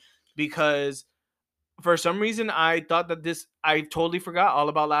PTSD because for some reason I thought that I totally forgot all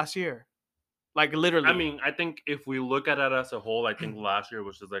about last year. Like I literally. mean, I think if we look at it as a whole, I think last year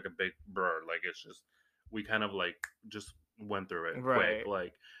was just like a big blur. Like it's just we kind of like just went through it quick. Right.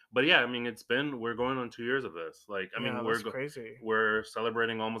 Like, but yeah, I mean, we're going on 2 years of this. Like, I Yeah, mean, that's crazy. we're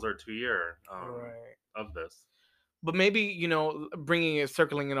celebrating almost our 2 year Right. of this. But maybe bringing it,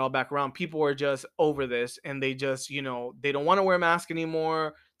 circling it all back around, people are just over this, and they just they don't want to wear a mask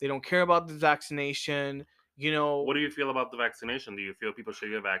anymore. They don't care about the vaccination. What do you feel about the vaccination? Do you feel people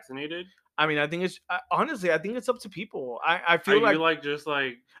should get vaccinated? I mean, I think honestly, I think it's up to people. I Are feel you like like just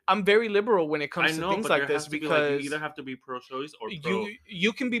like I'm very liberal when it I comes to know, things but like there this has to be like you because either have to be pro-choice or pro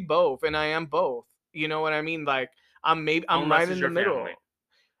you can be both, and I am both. You know what I mean? Like I'm unless right it's in the your family. middle.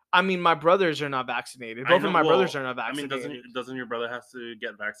 I mean, my brothers are not vaccinated. I Both of know. my brothers Well, are not I mean, vaccinated. doesn't your brother has to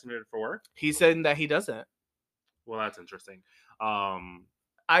get vaccinated for work? He said that he doesn't. Well, that's interesting. Um,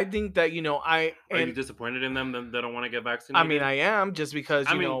 I think that, Are you disappointed in them that they don't want to get I mean, vaccinated? I am just because,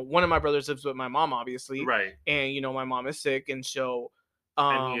 I mean, one of my brothers lives with my mom, obviously, right. and my mom is sick, and so,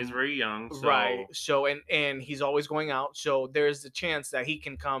 And he is um, very young, right, so so and he's always going out, so there's the chance that he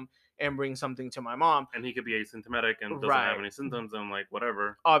can come and bring something to my mom, and he could be asymptomatic and doesn't have right? any symptoms and like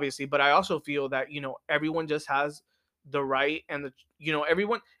whatever. Obviously, but I also feel that everyone just has the right and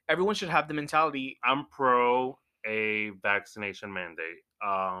everyone should have the mentality. I'm pro a vaccination mandate.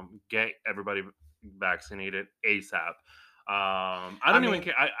 Get everybody vaccinated ASAP. I I don't even mean,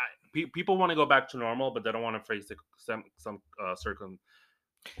 care. People want to go back to normal, but they don't want to face some certain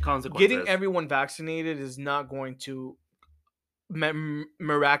getting consequences. everyone vaccinated is not going to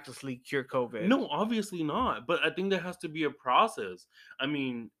miraculously cure COVID. No, obviously not. But I think there has to be a process. I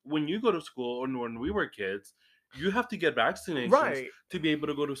mean, when you go to school or when we were kids, you have to get vaccinations Right. to be able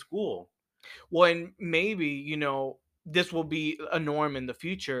to go to school. Well, and maybe, this will be a norm in the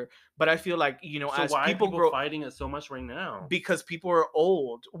future, but I feel like, So as why are people people grow, fighting it so much right now? because people are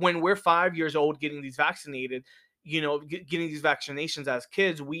old. When we're 5 years old getting these vaccinated, getting these vaccinations as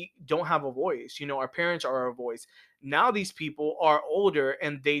kids, we don't have a voice. Our parents are our voice. Now these people are older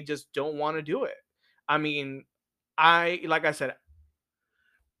and they just don't want to do it. I mean, like I said,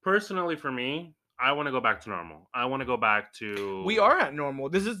 Personally, for me, I want to go back to normal. I want to go back we to. are at normal.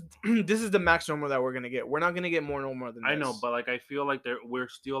 This is this is the max normal that we're gonna get. We're not gonna get more normal than I know, this. but like I feel like we're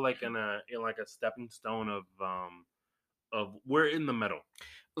still like in like a stepping stone of we're in the middle.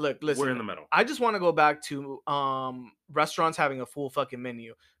 Look, We're in listen, the middle. I just want to go back to restaurants having a full fucking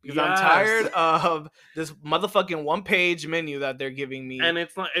menu because I'm Yes. tired of this motherfucking one page menu that they're giving me. And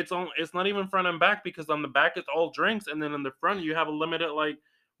it's not even front and back because on the back it's all drinks and then in the front you have a limited like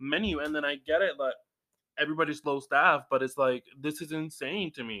menu and then I get it that everybody's low staff, but it's like this is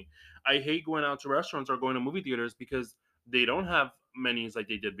insane to me. I hate going out to restaurants or going to movie theaters because they don't have menus like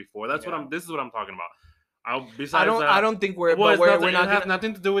they did before. Yeah. This is what I'm talking about. I Besides don't I that, don't think we're well, but it's nothing. we're It not has gonna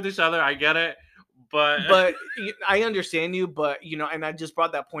nothing to do with each other. I get it, but but I understand you, but and I just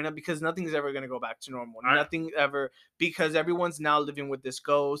brought that point up because nothing's ever gonna go back to normal. I Nothing ever, because everyone's now living with this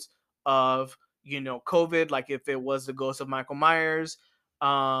ghost of COVID, like if it was the ghost of Michael Myers.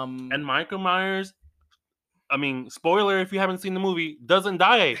 and Michael Myers. I mean, spoiler if you haven't seen the movie, doesn't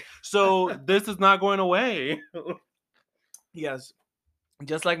die. So this is not going away. Yes,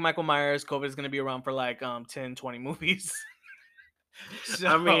 just like Michael Myers, COVID is gonna be around for like 10, 20 movies. I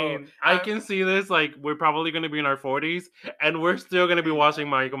So mean, I can see this. Like, we're probably going to be in our 40s, and we're still going to be watching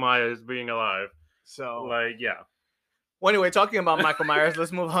Michael Myers being alive. so Like, yeah. well, anyway, talking about Michael Myers,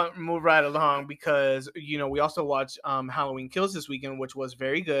 let's move right along because we also watched Halloween Kills this weekend, which was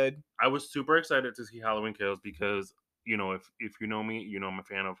very good. I was super excited to see Halloween Kills because, if you know me, I'm a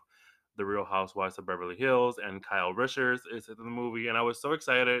fan of The Real Housewives of Beverly Hills, and Kyle Richards is in the movie. And I was so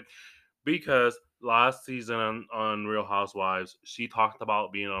excited because last season on Real Housewives, she talked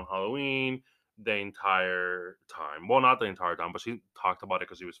about being on Halloween the entire time. Well, not the entire time, but she talked about it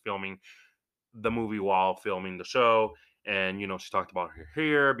because she was filming the movie while filming the show. And she talked about her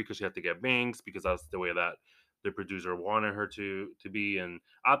hair because she had to get bangs because that's the way that the producer wanted her to be. And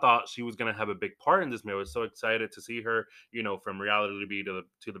I thought she was gonna have a big part in this movie. I was so excited to see her, from reality TV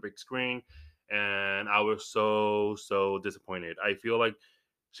to the big screen. And I was so disappointed. I feel like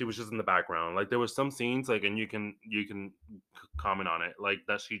she was just in the background. Like there was some scenes like, and you can comment on it, like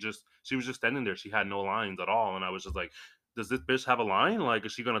that she was just standing there. She had no lines at all, and I was just like, does this bitch have a line? Like,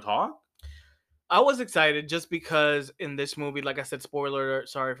 is she gonna talk? I was excited just because in this movie, like I said, spoiler alert,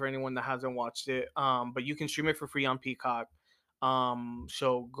 sorry for anyone that hasn't watched it. But you can stream it for free on Peacock.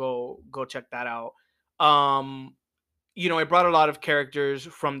 So go check that out. Um, it brought a lot of characters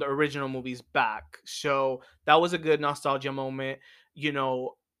from the original movies back. So that was a good nostalgia moment. You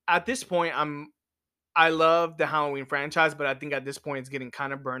know, at this point, I love the Halloween franchise, but I think at this point it's getting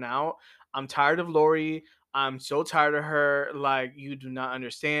kind of burnt out. I'm tired of Laurie. I'm so tired of her. Like you do not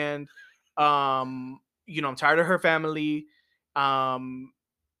understand. I'm tired of her family. Um,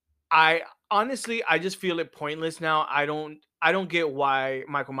 I honestly, I just feel it pointless now. I don't get why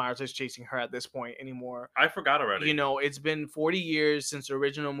Michael Myers is chasing her at this point anymore. I forgot already. It's been 40 years since the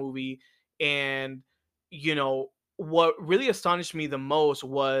original movie, and what really astonished me the most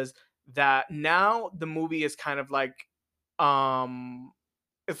was that now the movie is kind of like um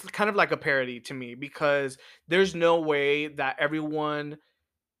it's kind of like a parody to me because there's no way that everyone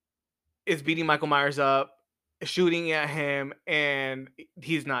is beating Michael Myers up, shooting at him, and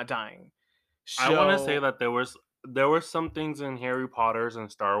he's not dying. I want to say So that there were some things in Harry Potter's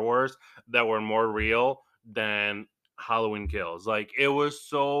and Star Wars that were more real than Halloween Kills. Like it was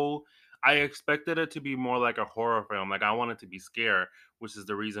so I expected it to be more like a horror film. Like I wanted to be scared, which is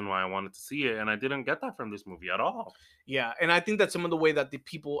the reason why I wanted to see it, and I didn't get that from this movie at all. Yeah, and I think that some of the way that the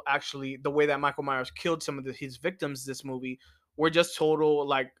people actually, the way that Michael Myers killed some of his victims this movie were just total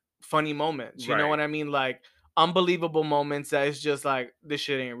like funny moments. You know Right. what I mean? Like unbelievable moments that is just like this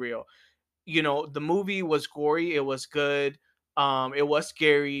shit ain't real. You know, the movie was gory, it was good, it was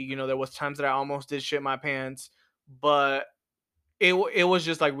scary. You know, there was times that I almost did shit my pants, but it was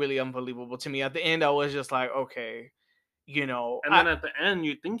just like really unbelievable to me. At the end, I was just like, okay, you know, And then at the end,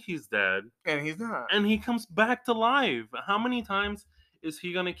 you think he's dead, and he's not. and he comes back to life. How many times is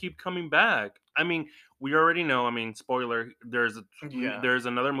he gonna keep coming back? I mean, we already know. I mean, spoiler: Yeah, there's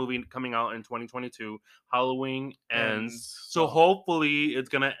another movie coming out in 2022. Halloween and ends, so so hopefully it's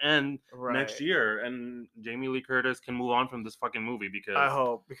gonna end next right. year, and Jamie Lee Curtis can move on from this fucking movie I because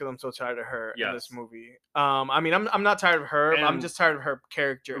hope, because I'm so tired of her in this yes, movie. I mean, I'm not tired of her, but I'm and just tired of her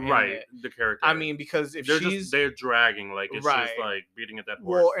character in right, it. the I character. mean, because if she's They're dragging like it's just right, like beating a dead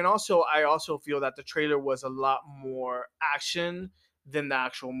well, horse. and also I also feel that the trailer was a lot more action than the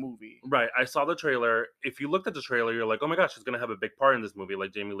actual movie. Right. I saw the trailer. If you looked at the trailer, you're like, oh my gosh, she's gonna have a big part in this movie,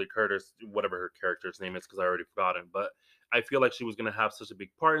 like Jamie Lee Curtis, whatever her character's name is, because I already forgotten. But I feel like she was gonna have such a big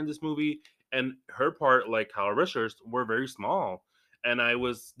part in this movie, and her part, like Kyle Richards, were very small, and I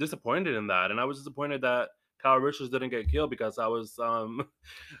was disappointed in that. And I was disappointed that Kyle Richards didn't get killed because I was Well,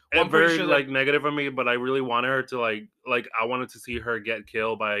 I'm pretty very sure that like negative for me, but I really wanted her to like I wanted to see her get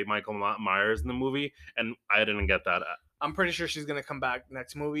killed by Michael Myers in the movie, and I didn't get that. I'm pretty sure she's gonna come back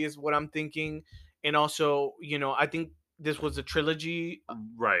next movie is what I'm thinking. And also, you know, I think this was a trilogy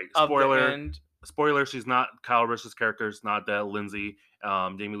Right. of the end. Spoiler, she's not Kyle Rich's character is not dead. Lindsay,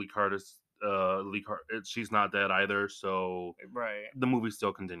 Jamie Lee Curtis, she's not dead either. So Right, the movie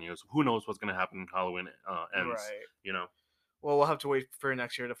still continues. Who knows what's gonna happen when Halloween ends? right. You know. Well, we'll have to wait for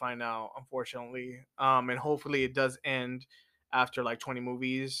next year to find out, unfortunately. And hopefully it does end after like 20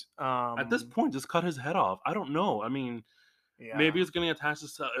 movies. At this point, just cut his head off. I don't know. I mean, Yeah, maybe it's getting attached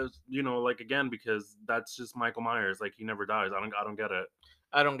to like again because that's just Michael Myers. Like he never dies. I don't get it.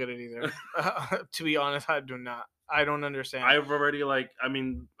 I don't get it either. To be honest, I do not. I don't understand. I've already like I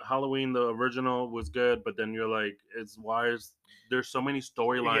mean Halloween the original was good, but then you're like it's why is there's so many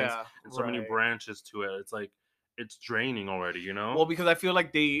storylines Yeah, and so many right. branches to it. It's like it's draining already, you know? Well, because I feel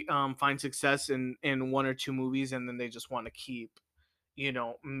like they find success in one or two movies, and then they just want to keep, you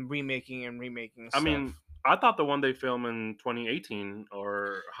know, remaking and remaking I mean, stuff. I thought the one they filmed in 2018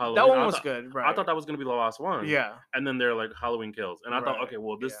 or That Halloween, one was good, I right? thought that was gonna be the last one. Yeah, And then they're like Halloween Kills. And I thought, right. okay,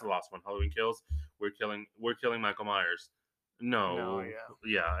 well this is Yeah. the last one. Halloween Kills. We're killing Michael Myers. No, No. yeah.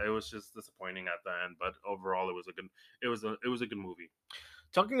 Yeah, it was just disappointing at the end, but overall it was a good movie.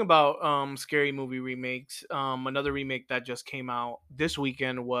 Talking about scary movie remakes, another remake that just came out this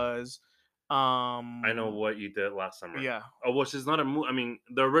weekend was I know um what you did last summer. yeah, Oh, which is not a movie. I mean,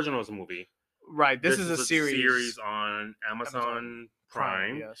 the original is a movie. right. This This is is a a series series. on Amazon Amazon Prime,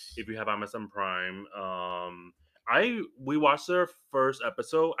 Prime. yes. If you have Amazon Prime, I we watched their first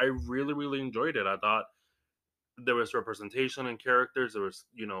episode. I really enjoyed it. I thought there was representation in characters. There was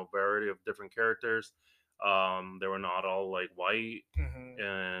variety of different characters. They were not all like white Hmm.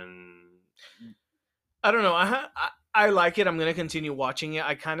 and I don't know. I like it. I'm gonna continue watching it.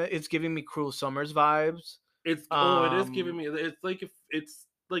 I kind of it's giving me Cruel Summers vibes. it is giving Um, me it's like if it's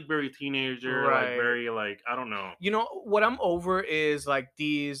like very teenager, like right. very like I don't know. You know what I'm over is like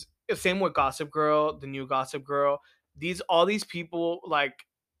these. Same with Gossip Girl, the new Gossip Girl. These all these people like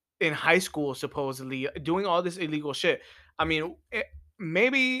in high school supposedly doing all this illegal shit. I mean,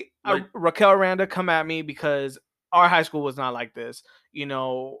 maybe Like Raquel Aranda come at me because our high school was not like this, you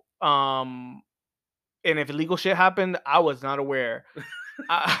know. And if illegal shit happened, I was not aware.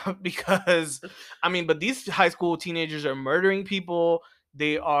 Because I mean, but these high school teenagers are murdering people.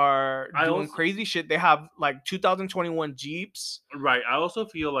 They are I doing also crazy shit. They have like 2021 Jeeps. right. I also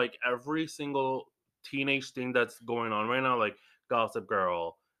feel like every single teenage thing that's going on right now, like Gossip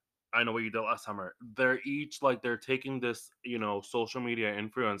Girl, I know what you did last summer. They're each like they're taking this, social media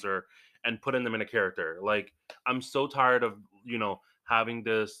influencer and putting them in a character. Like I'm so tired of, having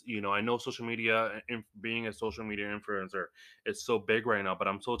this, I know social media being a social media influencer is so big right now, but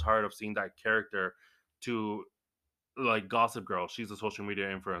I'm so tired of seeing that character to like Gossip Girl. She's a social media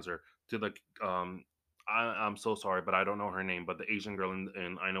influencer to the I'm so sorry, but I don't know her name. But the Asian girl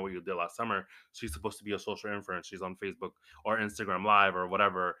in I Know What You Did Last Summer, she's supposed to be a social influencer. She's on Facebook or Instagram Live or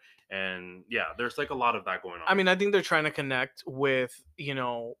whatever. And yeah, there's like a lot of that going I on. mean, I think they're trying to connect with, you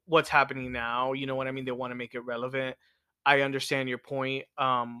know, what's happening now. You know what I mean? They want to make it relevant. I understand your point.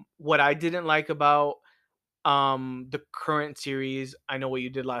 What I didn't like about the current series, I Know What You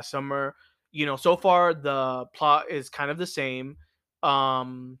Did Last Summer. So far the plot is kind of the same.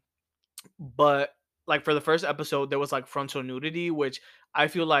 Um, but like for the first episode, there was like frontal nudity, which I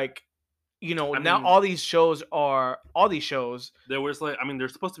feel like, I now mean, all these shows, there was like, I mean, they're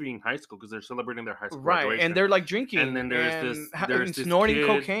supposed to be in high school because they're celebrating their high school right? And graduation, they're like and drinking then and, there's and this snorting kid.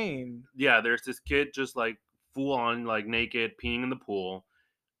 cocaine. Yeah, there's this kid just like full on like naked peeing in the pool.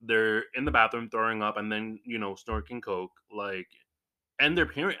 They're in the bathroom throwing up, and then snorting coke. Like, and their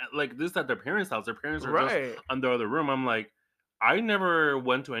parent, like, this is at their parents' house. Their parents are just Right. on the other room. I'm like, I never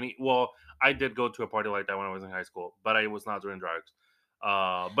went to any. Well, I did go to a party like that when I was in high school, but I was not doing drugs.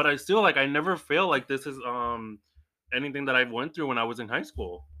 But I still, like, I never feel like this is anything that I went through when I was in high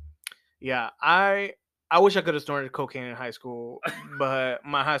school. Yeah, I wish I could have snorted cocaine in high school, but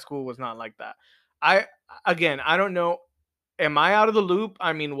my high school was not like that. I Again, I don't know. Am I out of the loop?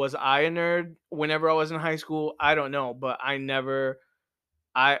 I mean, was I a nerd whenever I was in high school? I don't know, but I never.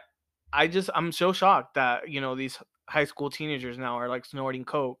 I I'm so shocked that these high school teenagers now are like snorting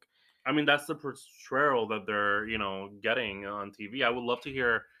coke. I mean, that's the portrayal that they're getting on TV. I would love to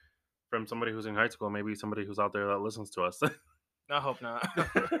hear from somebody who's in high school, maybe somebody who's out there that listens to us. I hope not.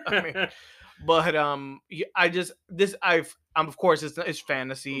 I mean, but I just this of course it's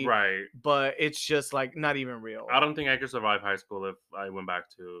fantasy, Right. but it's just like not even real. I don't think I could survive high school if I went back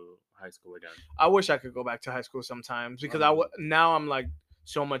to high school again. I wish I could go back to high school sometimes because now I'm like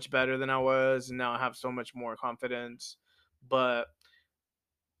so much better than I was, and now I have so much more confidence. But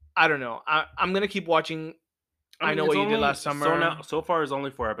I don't know. I'm gonna keep watching. I I mean, Know it's What You Did only Last so now. Summer. So far, it's only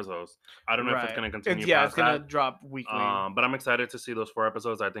 4 episodes. I don't know if it's Right. going to It's continue yeah, it's past gonna that. drop weekly. But I'm excited to see those 4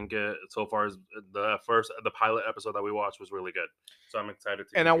 episodes. I think so far is the pilot episode that we watched was really good. So I'm excited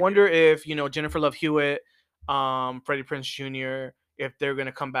to And I continue. wonder if Jennifer Love Hewitt, Freddie Prinze Jr., if they're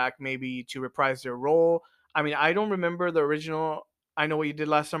gonna come back maybe to reprise their role. I mean, I don't remember the original I Know What You Did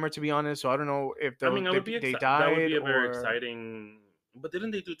Last Summer, to be honest. So I don't know if I mean, I would be they that would died be a very or exciting. But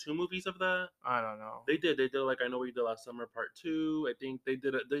didn't they do 2 movies of that? I don't know. They did. They did like I Know What You Did Last Summer Part Two. I think they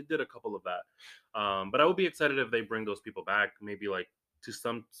did. They did a couple of that. But I would be excited if they bring those people back, maybe like to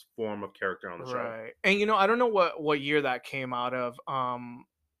some form of character on the show. Right. And I don't know what year that came out of.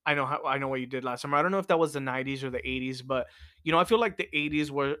 I Know What You Did Last Summer. I don't know if that was the 90s or the 80s, but I feel like the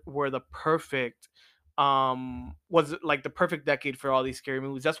 80s were the perfect was like the perfect decade for all these scary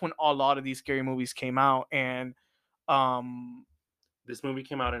movies. That's when a lot of these scary movies came out, and um This movie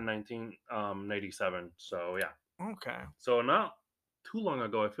came out in 1997. So yeah. okay. So not too long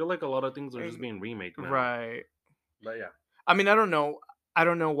ago. I feel like a lot of things are just And- being remade now. right. But yeah. I mean, I don't know. I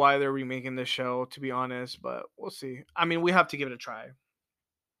don't know why they're remaking this show, to be honest, but we'll see. I mean, we have to give it a try.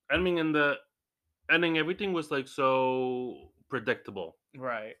 I mean, in the ending, everything was like so predictable.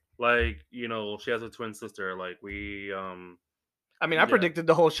 Right. Like, she has a twin sister. Like I mean, I yeah. predicted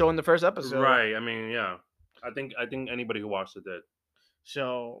the whole show in the first episode. Right. I mean, yeah. I think anybody who watched it did.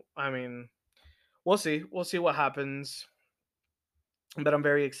 So, I mean, we'll see. We'll see what happens. But I'm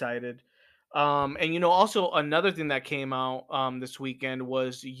very excited. And also another thing that came out this weekend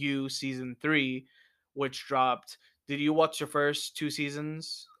was You season 3, which dropped. Did you watch the first 2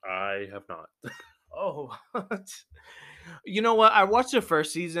 seasons? I have not. Oh, what? You know what? I watched the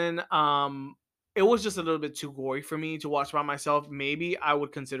first season. It was just a little bit too gory for me to watch by myself. Maybe I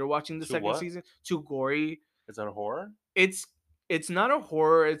would consider watching the To second what? season. Too gory. Is that a horror? It's it's not a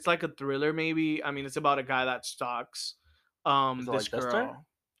horror. It's like a thriller. Maybe. I mean, it's about a guy that stalks Is it this like Dexter? girl.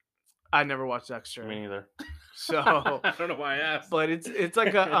 I never watched Me Dexter, neither. so I don't know why I asked. but it's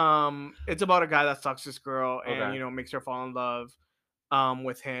like a it's about a guy that stalks this girl and Okay. makes her fall in love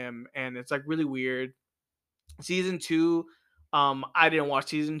with him, and it's like really weird. Season 2, I didn't watch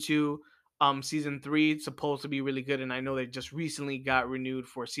season 2. Season 3 it's supposed to be really good, and I know they just recently got renewed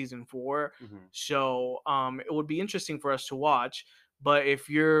for season 4. Hmm. So it would be interesting for us to watch. But if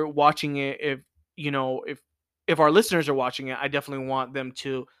you're watching it, if if our listeners are watching it, I definitely want them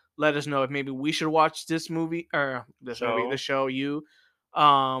to let us know if maybe we should watch this movie or the Show. show You,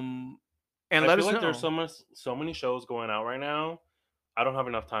 um, and I let feel us like there's know. so many shows going out right now. I don't have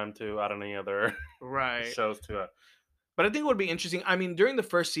enough time to add any other Right. shows to it. But I think it would be interesting. I mean, during the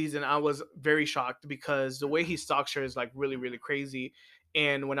first season, I was very shocked because the way he stalks her is like really, really crazy.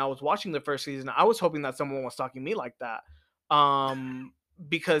 And when I was watching the first season, I was hoping that someone was stalking me like that. Um,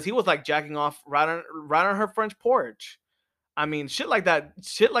 because he was like jacking off right on her French porch. I mean, shit like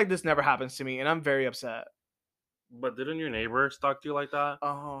this never happens to me, and I'm very upset. But didn't your neighbor stalk you like that?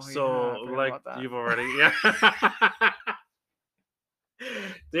 Oh So yeah, I forgot like about that. you've already yeah.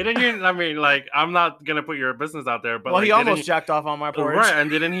 Didn't you? I mean, like, I'm not gonna put your business out there, but Well, he like, didn't almost you? jacked off on my porch. Right, and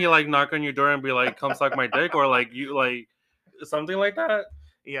didn't he like knock on your door and be like, "Come suck my dick," or like you like something like that?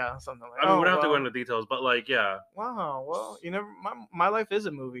 Yeah, something like. I mean, we Oh don't have to go well. into details, but like, yeah, Wow. Well, you never. My life is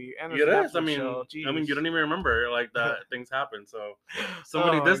a movie and it's it a is. Netflix show. You Jeez. don't even remember like that things happen. So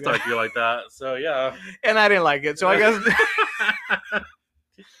somebody Oh did my god. stalk you like that. So yeah. And I didn't like it, so I guess.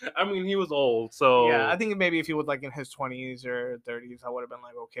 I mean, he was old, Yeah, I so think maybe if he was like in his 20s or 30s, I would have been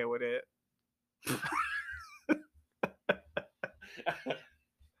like okay with it.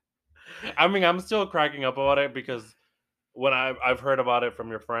 I mean, I'm still cracking up about it because when I've heard about it from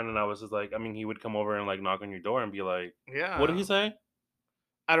your friend, and I was just like, I mean, he would come over and like knock on your door and be like, "What did he Yeah. say?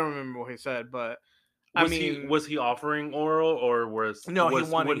 I don't remember what he said, but I mean, Was he offering oral, or no, he was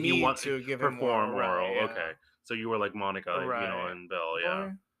wanted would he me want to give him perform more. Right. oral? Yeah. Okay, so you were like Monica, Right. and Bill,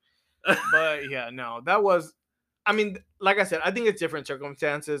 yeah. Boy. But yeah, no, that was. I mean, like I said, I think it's different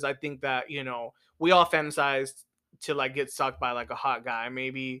circumstances. I think that we all fantasized to like get sucked by like a hot guy,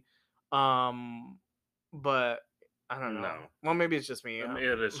 maybe. Um, but I don't know. No, Well, maybe it's just me. I mean,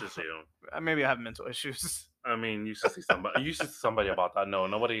 it is just you. Maybe I have mental issues. I mean, you should see somebody. You should see somebody about that. No,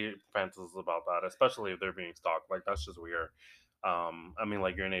 nobody fancies about that, especially if they're being stalked. Like that's just weird. I mean,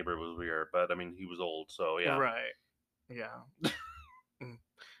 like your neighbor was weird, but I mean, he was old, so yeah. Right. Yeah. Mm.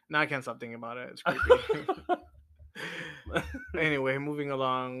 Now I can't stop thinking about it. It's creepy. Anyway, moving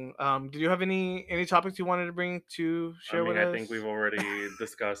along. Did you have any topics you wanted to bring to I share mean, with I us? think we've already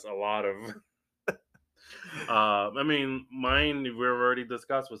discussed a lot of. I mean, mine we've already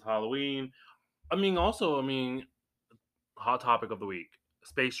discussed was Halloween. I mean, also, I mean, hot topic of the week: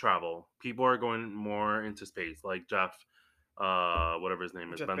 space travel. People are going more into space, like Jeff, whatever his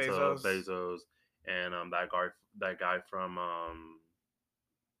name is, Jeff Benzo Bezos, Bezos, and that guy from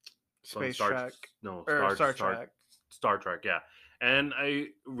Space Trek, or Star Trek. Star Trek, yeah. And I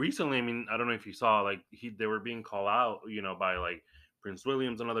recently, I mean, I don't know if you saw, like they were being called out, by like Prince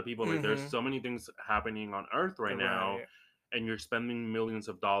Williams and other people. Like, there's Mm-hmm. so many things happening on Earth right now, Right. and you're spending millions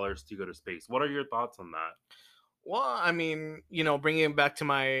of dollars to go to space. What are your thoughts on that? Well, I mean, bringing it back to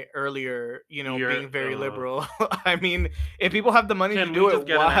my earlier, You're, being very liberal. I mean, if people have the money to can we do just it,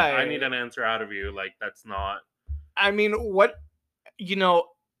 get I need why? an answer out of you. Like, that's not. I mean, what you know,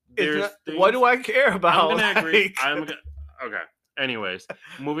 it's There's not. What things do I care I'm about? gonna agree. Like, Okay. Anyways,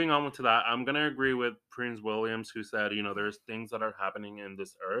 moving on to that, I'm gonna agree with Prince Williams, who said, there's things that are happening in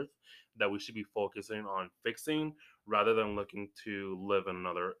this earth that we should be focusing on fixing rather than looking to live in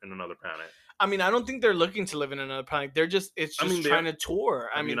another planet. I mean, I don't think they're looking to live in another planet. It's I just mean, trying to tour.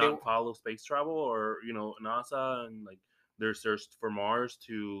 I have you mean, they. not followed space travel, or NASA, and like their search for Mars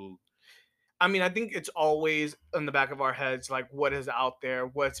to. I mean, I think it's always in the back of our heads, like what is out there,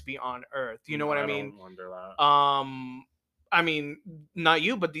 what's beyond Earth. You know what I I mean? don't wonder that. Um, I mean, not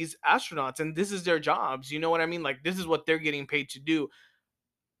you, but these astronauts, and this is their jobs. You know what I mean? Like this is what they're getting paid to do.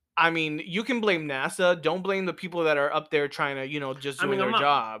 I mean, you can blame NASA. Don't blame the people that are up there trying to, just I doing mean, I'm their not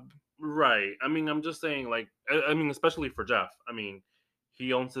job. right. I mean, I'm just saying, like, I mean, especially for Jeff. I mean,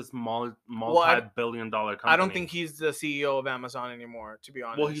 he owns this Well, multi-billion-dollar I don't think company. he's the CEO of Amazon anymore, to be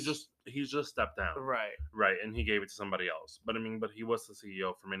Well, honest. he's just stepped down, Right. right? And he gave it to somebody else. But I mean, but he was the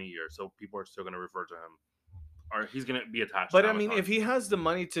CEO for many years, so people are still going to refer to him, or he's going to be attached But to I mean, Amazon. if he has the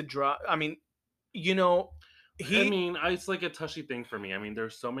money to draw, I mean, you know, I he. mean, it's like a touchy thing for me. I mean,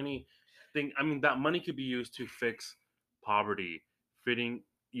 there's so many things. I mean, that money could be used to fix poverty, feeding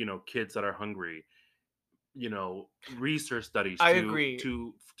kids that are hungry, research studies I to agree.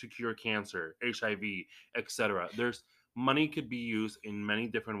 cure cancer, HIV, etc. There's money could be used in many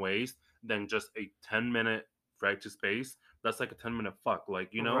different ways than just a 10-minute flight to space. That's like a 10-minute fuck, like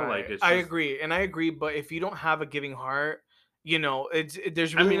like Right. it's I just. agree, and I agree. But if you don't have a giving heart,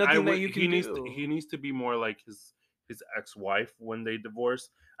 there's I really mean, nothing that you can he do. needs to be more like his ex-wife when they divorced.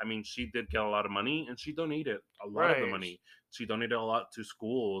 I mean, she did get a lot of money, and she donated a lot of the Right. money. She donated a lot to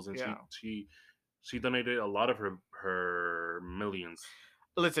schools, and Yeah. she donated a lot of her millions.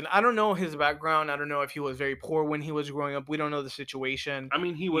 Listen, I don't know his background. I don't know if he was very poor when he was growing up. We don't know the situation, I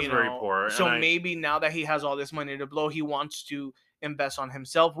mean, he was very poor, and So maybe now that he has all this money to blow, he wants to invest on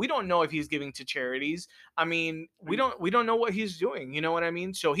himself. We don't know if he's giving to charities. I mean, we don't know what he's doing. You know what I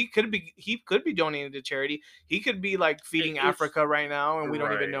mean? So he could be donating to charity. He could be like feeding it's Africa right now, and we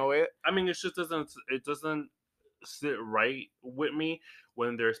don't even right. know it. I mean, it doesn't sit right with me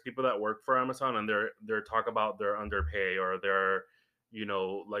when there's people that work for Amazon and they're talk about their underpay, or they're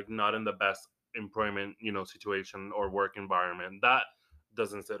like not in the best employment situation or work environment. That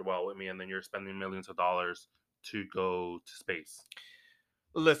doesn't sit well with me. And then you're spending millions of dollars to go to space.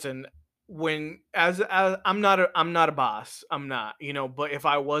 Listen, when as I'm not a boss. I'm not, but if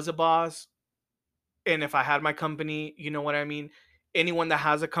I was a boss and if I had my company, you know what I mean? Anyone that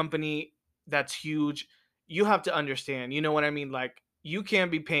has a company that's huge, you have to understand, you know what I mean? Like you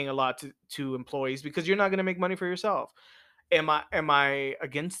can't be paying a lot to employees because you're not going to make money for yourself. Am I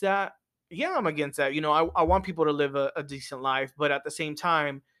against that? Yeah, I'm against that. I want people to live a decent life, but at the same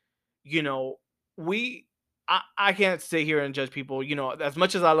time, you know, we I can't sit here and judge people. As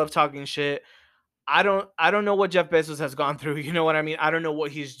much as I love talking shit, I don't know what Jeff Bezos has gone through. You know what I mean? I don't know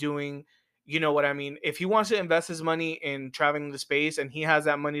what he's doing. You know what I mean? If he wants to invest his money in traveling to space and he has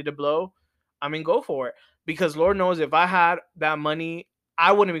that money to blow, I mean, go for it. Because Lord knows if I had that money,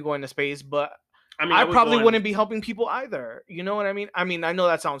 I wouldn't be going to space, but I mean, I I would probably go in. wouldn't be helping people either. You know what I mean? I mean, I know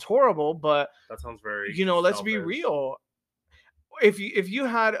that sounds horrible, but That sounds very let's be selfish. real. If you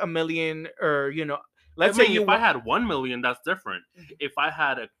had a million, or I let's say mean, you if I want. had 1 million, that's different. If I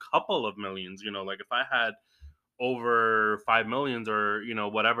had a couple of millions, like if I had over 5 millions or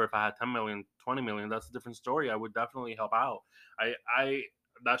whatever, if I had 10 million, 20 million, that's a different story. I would definitely help out. I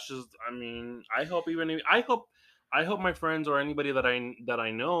that's just, I mean, I hope, I hope my friends or anybody that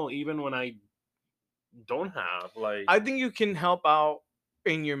I know, even when I don't have, like, I think you can help out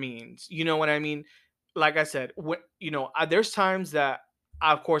in your means. You know what I mean? Like I said, there's times that,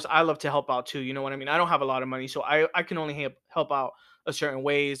 of course, I love to help out too. You know what I mean? I don't have a lot of money, so I can only help out a certain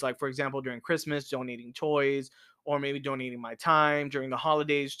ways. Like for example, during Christmas, donating toys, or maybe donating my time during the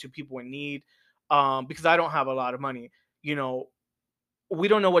holidays to people in need. Because I don't have a lot of money. You know, we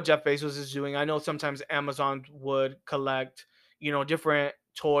don't know what Jeff Bezos is doing. I know sometimes Amazon would collect, different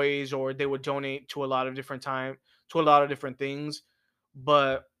toys, or they would donate to a lot of different things.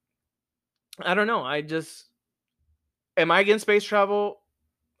 But I don't know. Am I against space travel?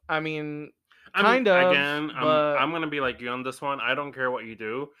 I mean, I mean, kind of, again, but I'm gonna be like you on this one. I don't care what you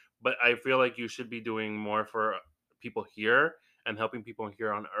do, but I feel like you should be doing more for people here and helping people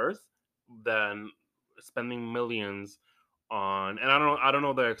here on Earth than spending millions on. And I don't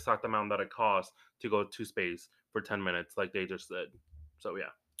know the exact amount that it costs to go to space for 10 minutes, like they just said. So yeah,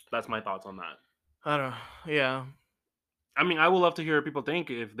 that's my thoughts on that. I don't. Yeah. I mean, I would love to hear what people think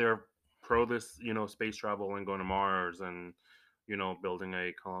if they're pro this, space travel and going to Mars and building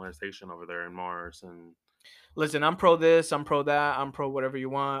a colonization over there in Mars and Listen, I'm pro this. I'm pro that. I'm pro whatever you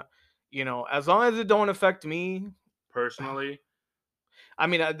want. As long as it don't affect me. personally. I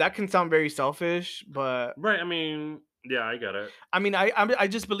mean, that can sound very selfish, but Right. I mean, yeah, I get it. I mean, I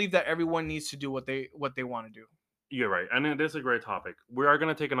just believe that everyone needs to do what they want to do. You're right. And it is a great topic. We are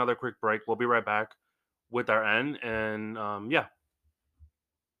going to take another quick break. We'll be right back with our end. And yeah.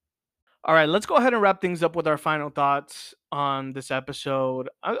 All right, let's go ahead and wrap things up with our final thoughts on this episode.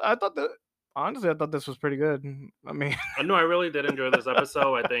 I thought that honestly, I thought this was pretty good. I mean, No, I really did enjoy this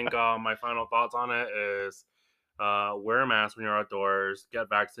episode. I think my final thoughts on it is wear a mask when you're outdoors, get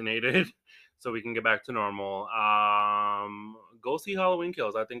vaccinated so we can get back to normal. Go see Halloween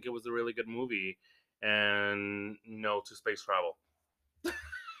Kills. I think it was a really good movie. And no to space travel.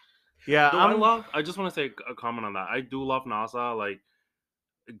 yeah, Though I just want to say a comment on that. I do love NASA, like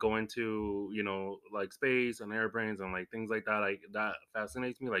going to like space and airplanes and like things like that. Like that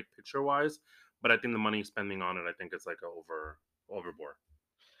fascinates me, like picture wise. But I think the money spending on it, I think it's like overboard.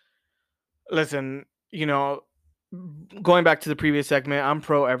 listen, going back to the previous segment, I'm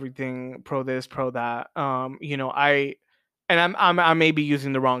pro everything, pro this, pro that. I may be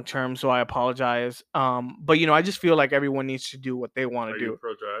using the wrong term, so I apologize. But I just feel like everyone needs to do what they want to Are you do.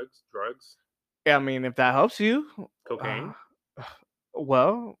 pro drugs? Drugs? I mean, if that helps you, uh, Cocaine?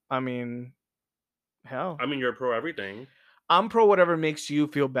 well, I mean, hell. I mean, you're pro everything. I'm pro whatever makes you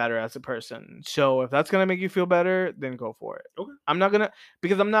feel better as a person. So if that's gonna make you feel better, then go for it. Okay. I'm not gonna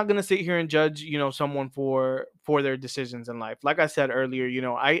because I'm not gonna sit here and judge, someone for their decisions in life. Like I said earlier,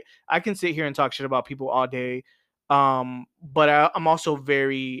 I can sit here and talk shit about people all day. But I'm also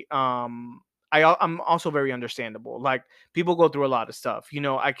very I'm also very understandable. Like people go through a lot of stuff.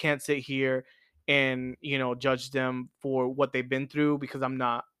 I can't sit here and judge them for what they've been through because I'm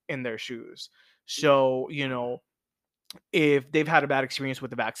not in their shoes. So, if they've had a bad experience with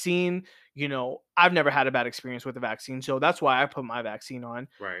the vaccine, I've never had a bad experience with the vaccine. So that's why I put my vaccine on.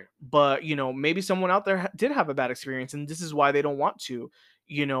 Right. But, maybe someone out there did have a bad experience and this is why they don't want to,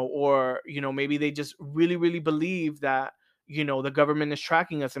 or, maybe they just really, really believe that, the government is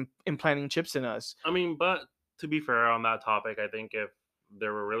tracking us and implanting chips in us. I mean, but to be fair on that topic, I think if they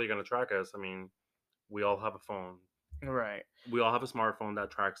were really going to track us, I mean, we all have a phone. Right. We all have a smartphone that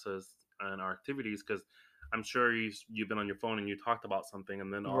tracks us and our activities. Because I'm sure you've been on your phone and you talked about something,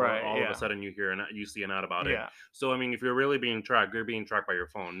 and then Right. all of a Yeah. sudden you see an ad about it. Yeah. So I mean, if you're really being tracked, you're being tracked by your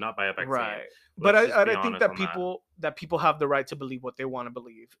phone, not by a vaccine. Right. But Let's just be I think honest that on that. people have the right to believe what they want to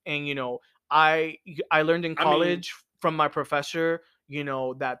believe. And I learned in I mean, college from my professor,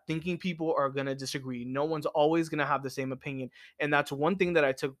 that thinking people are going to disagree. No one's always going to have the same opinion. And that's one thing that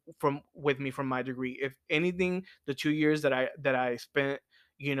I took from with me from my degree. If anything, the 2 years that I spent,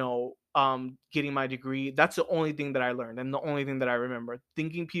 getting my degree, that's the only thing that I learned and the only thing that I remember.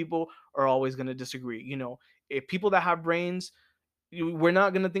 Thinking people are always going to disagree. If people that have brains, we're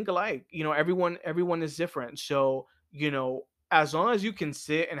not going to think alike. Everyone is different. So, as long as you can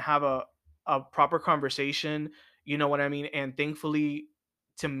sit and have a proper conversation, you know what I mean? And thankfully,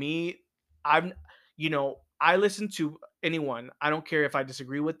 to me, I'm I listen to anyone. I don't care if I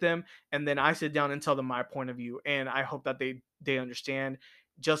disagree with them, and then I sit down and tell them my point of view, and I hope that they understand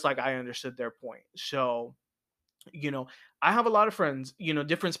just like I understood their point. So, you know I have a lot of friends,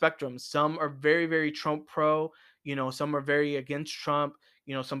 different spectrums. Some are very, very Trump pro, some are very against Trump,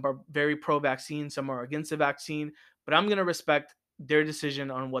 some are very pro vaccine, some are against the vaccine. But I'm going to respect their decision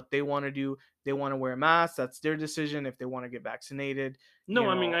on what they want to do. They want to wear a mask, that's their decision. If they want to get vaccinated, no,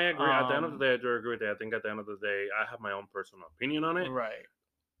 I mean, I agree. At the end of the um day, I do agree with that. I think at the end of the day, I have my own personal opinion on it. right.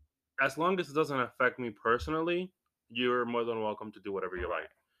 As long as it doesn't affect me personally, you're more than welcome to do whatever you like. Right.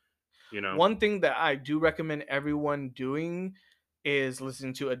 You know, One thing that I do recommend everyone doing is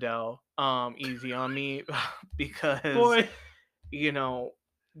listening to Adele, Easy on Me, because boy. you know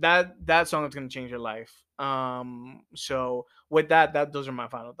that song is going to change your life. So with that, those are my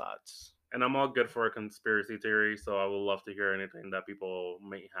final thoughts. And I'm all good for a conspiracy theory, so I would love to hear anything that people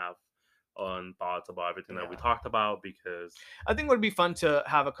may have on thoughts about everything that we Yeah, talked about because I think it would be fun to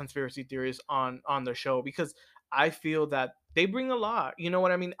have a conspiracy theories on the show, because I feel that they bring a lot. You know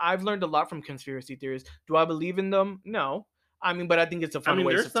what I mean? I've learned a lot from conspiracy theories. Do I believe in them? No. I mean, but I think it's a I fun mean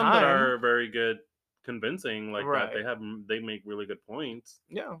waste there's of some that time. are very good convincing like that Right. they make really good points.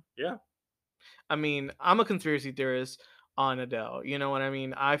 Yeah. Yeah. I mean, I'm a conspiracy theorist on Adele. You know what I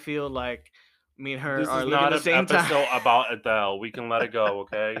mean? I feel like me and her This are is living not the an same time. episode about Adele. We can let it go,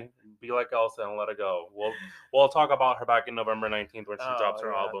 okay? Be like Elsa and let it go. We'll talk about her back in November 19th when she drops Oh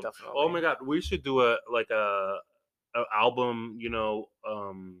her yeah, album. Oh definitely. my god, we should do a album,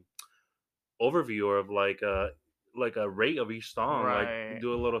 overview of like a rate of each song, like Right.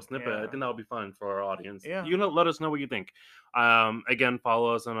 do a little snippet. I Yeah. think that would be fun for our audience. Yeah. Let us know what you think. Again,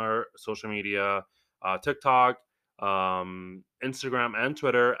 follow us on our social media, TikTok, Instagram, and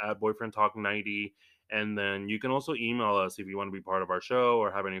Twitter at Boyfriend Talk 90. And then you can also email us if you want to be part of our show or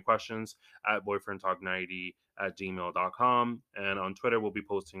have any questions at boyfriendtalk90 at gmail.com. And on Twitter, we'll be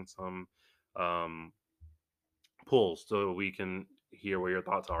posting some um, polls so we can hear what your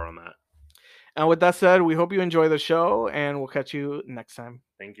thoughts are on that. And with that said, we hope you enjoy the show, and we'll catch you next time.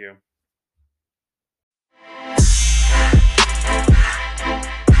 Thank you.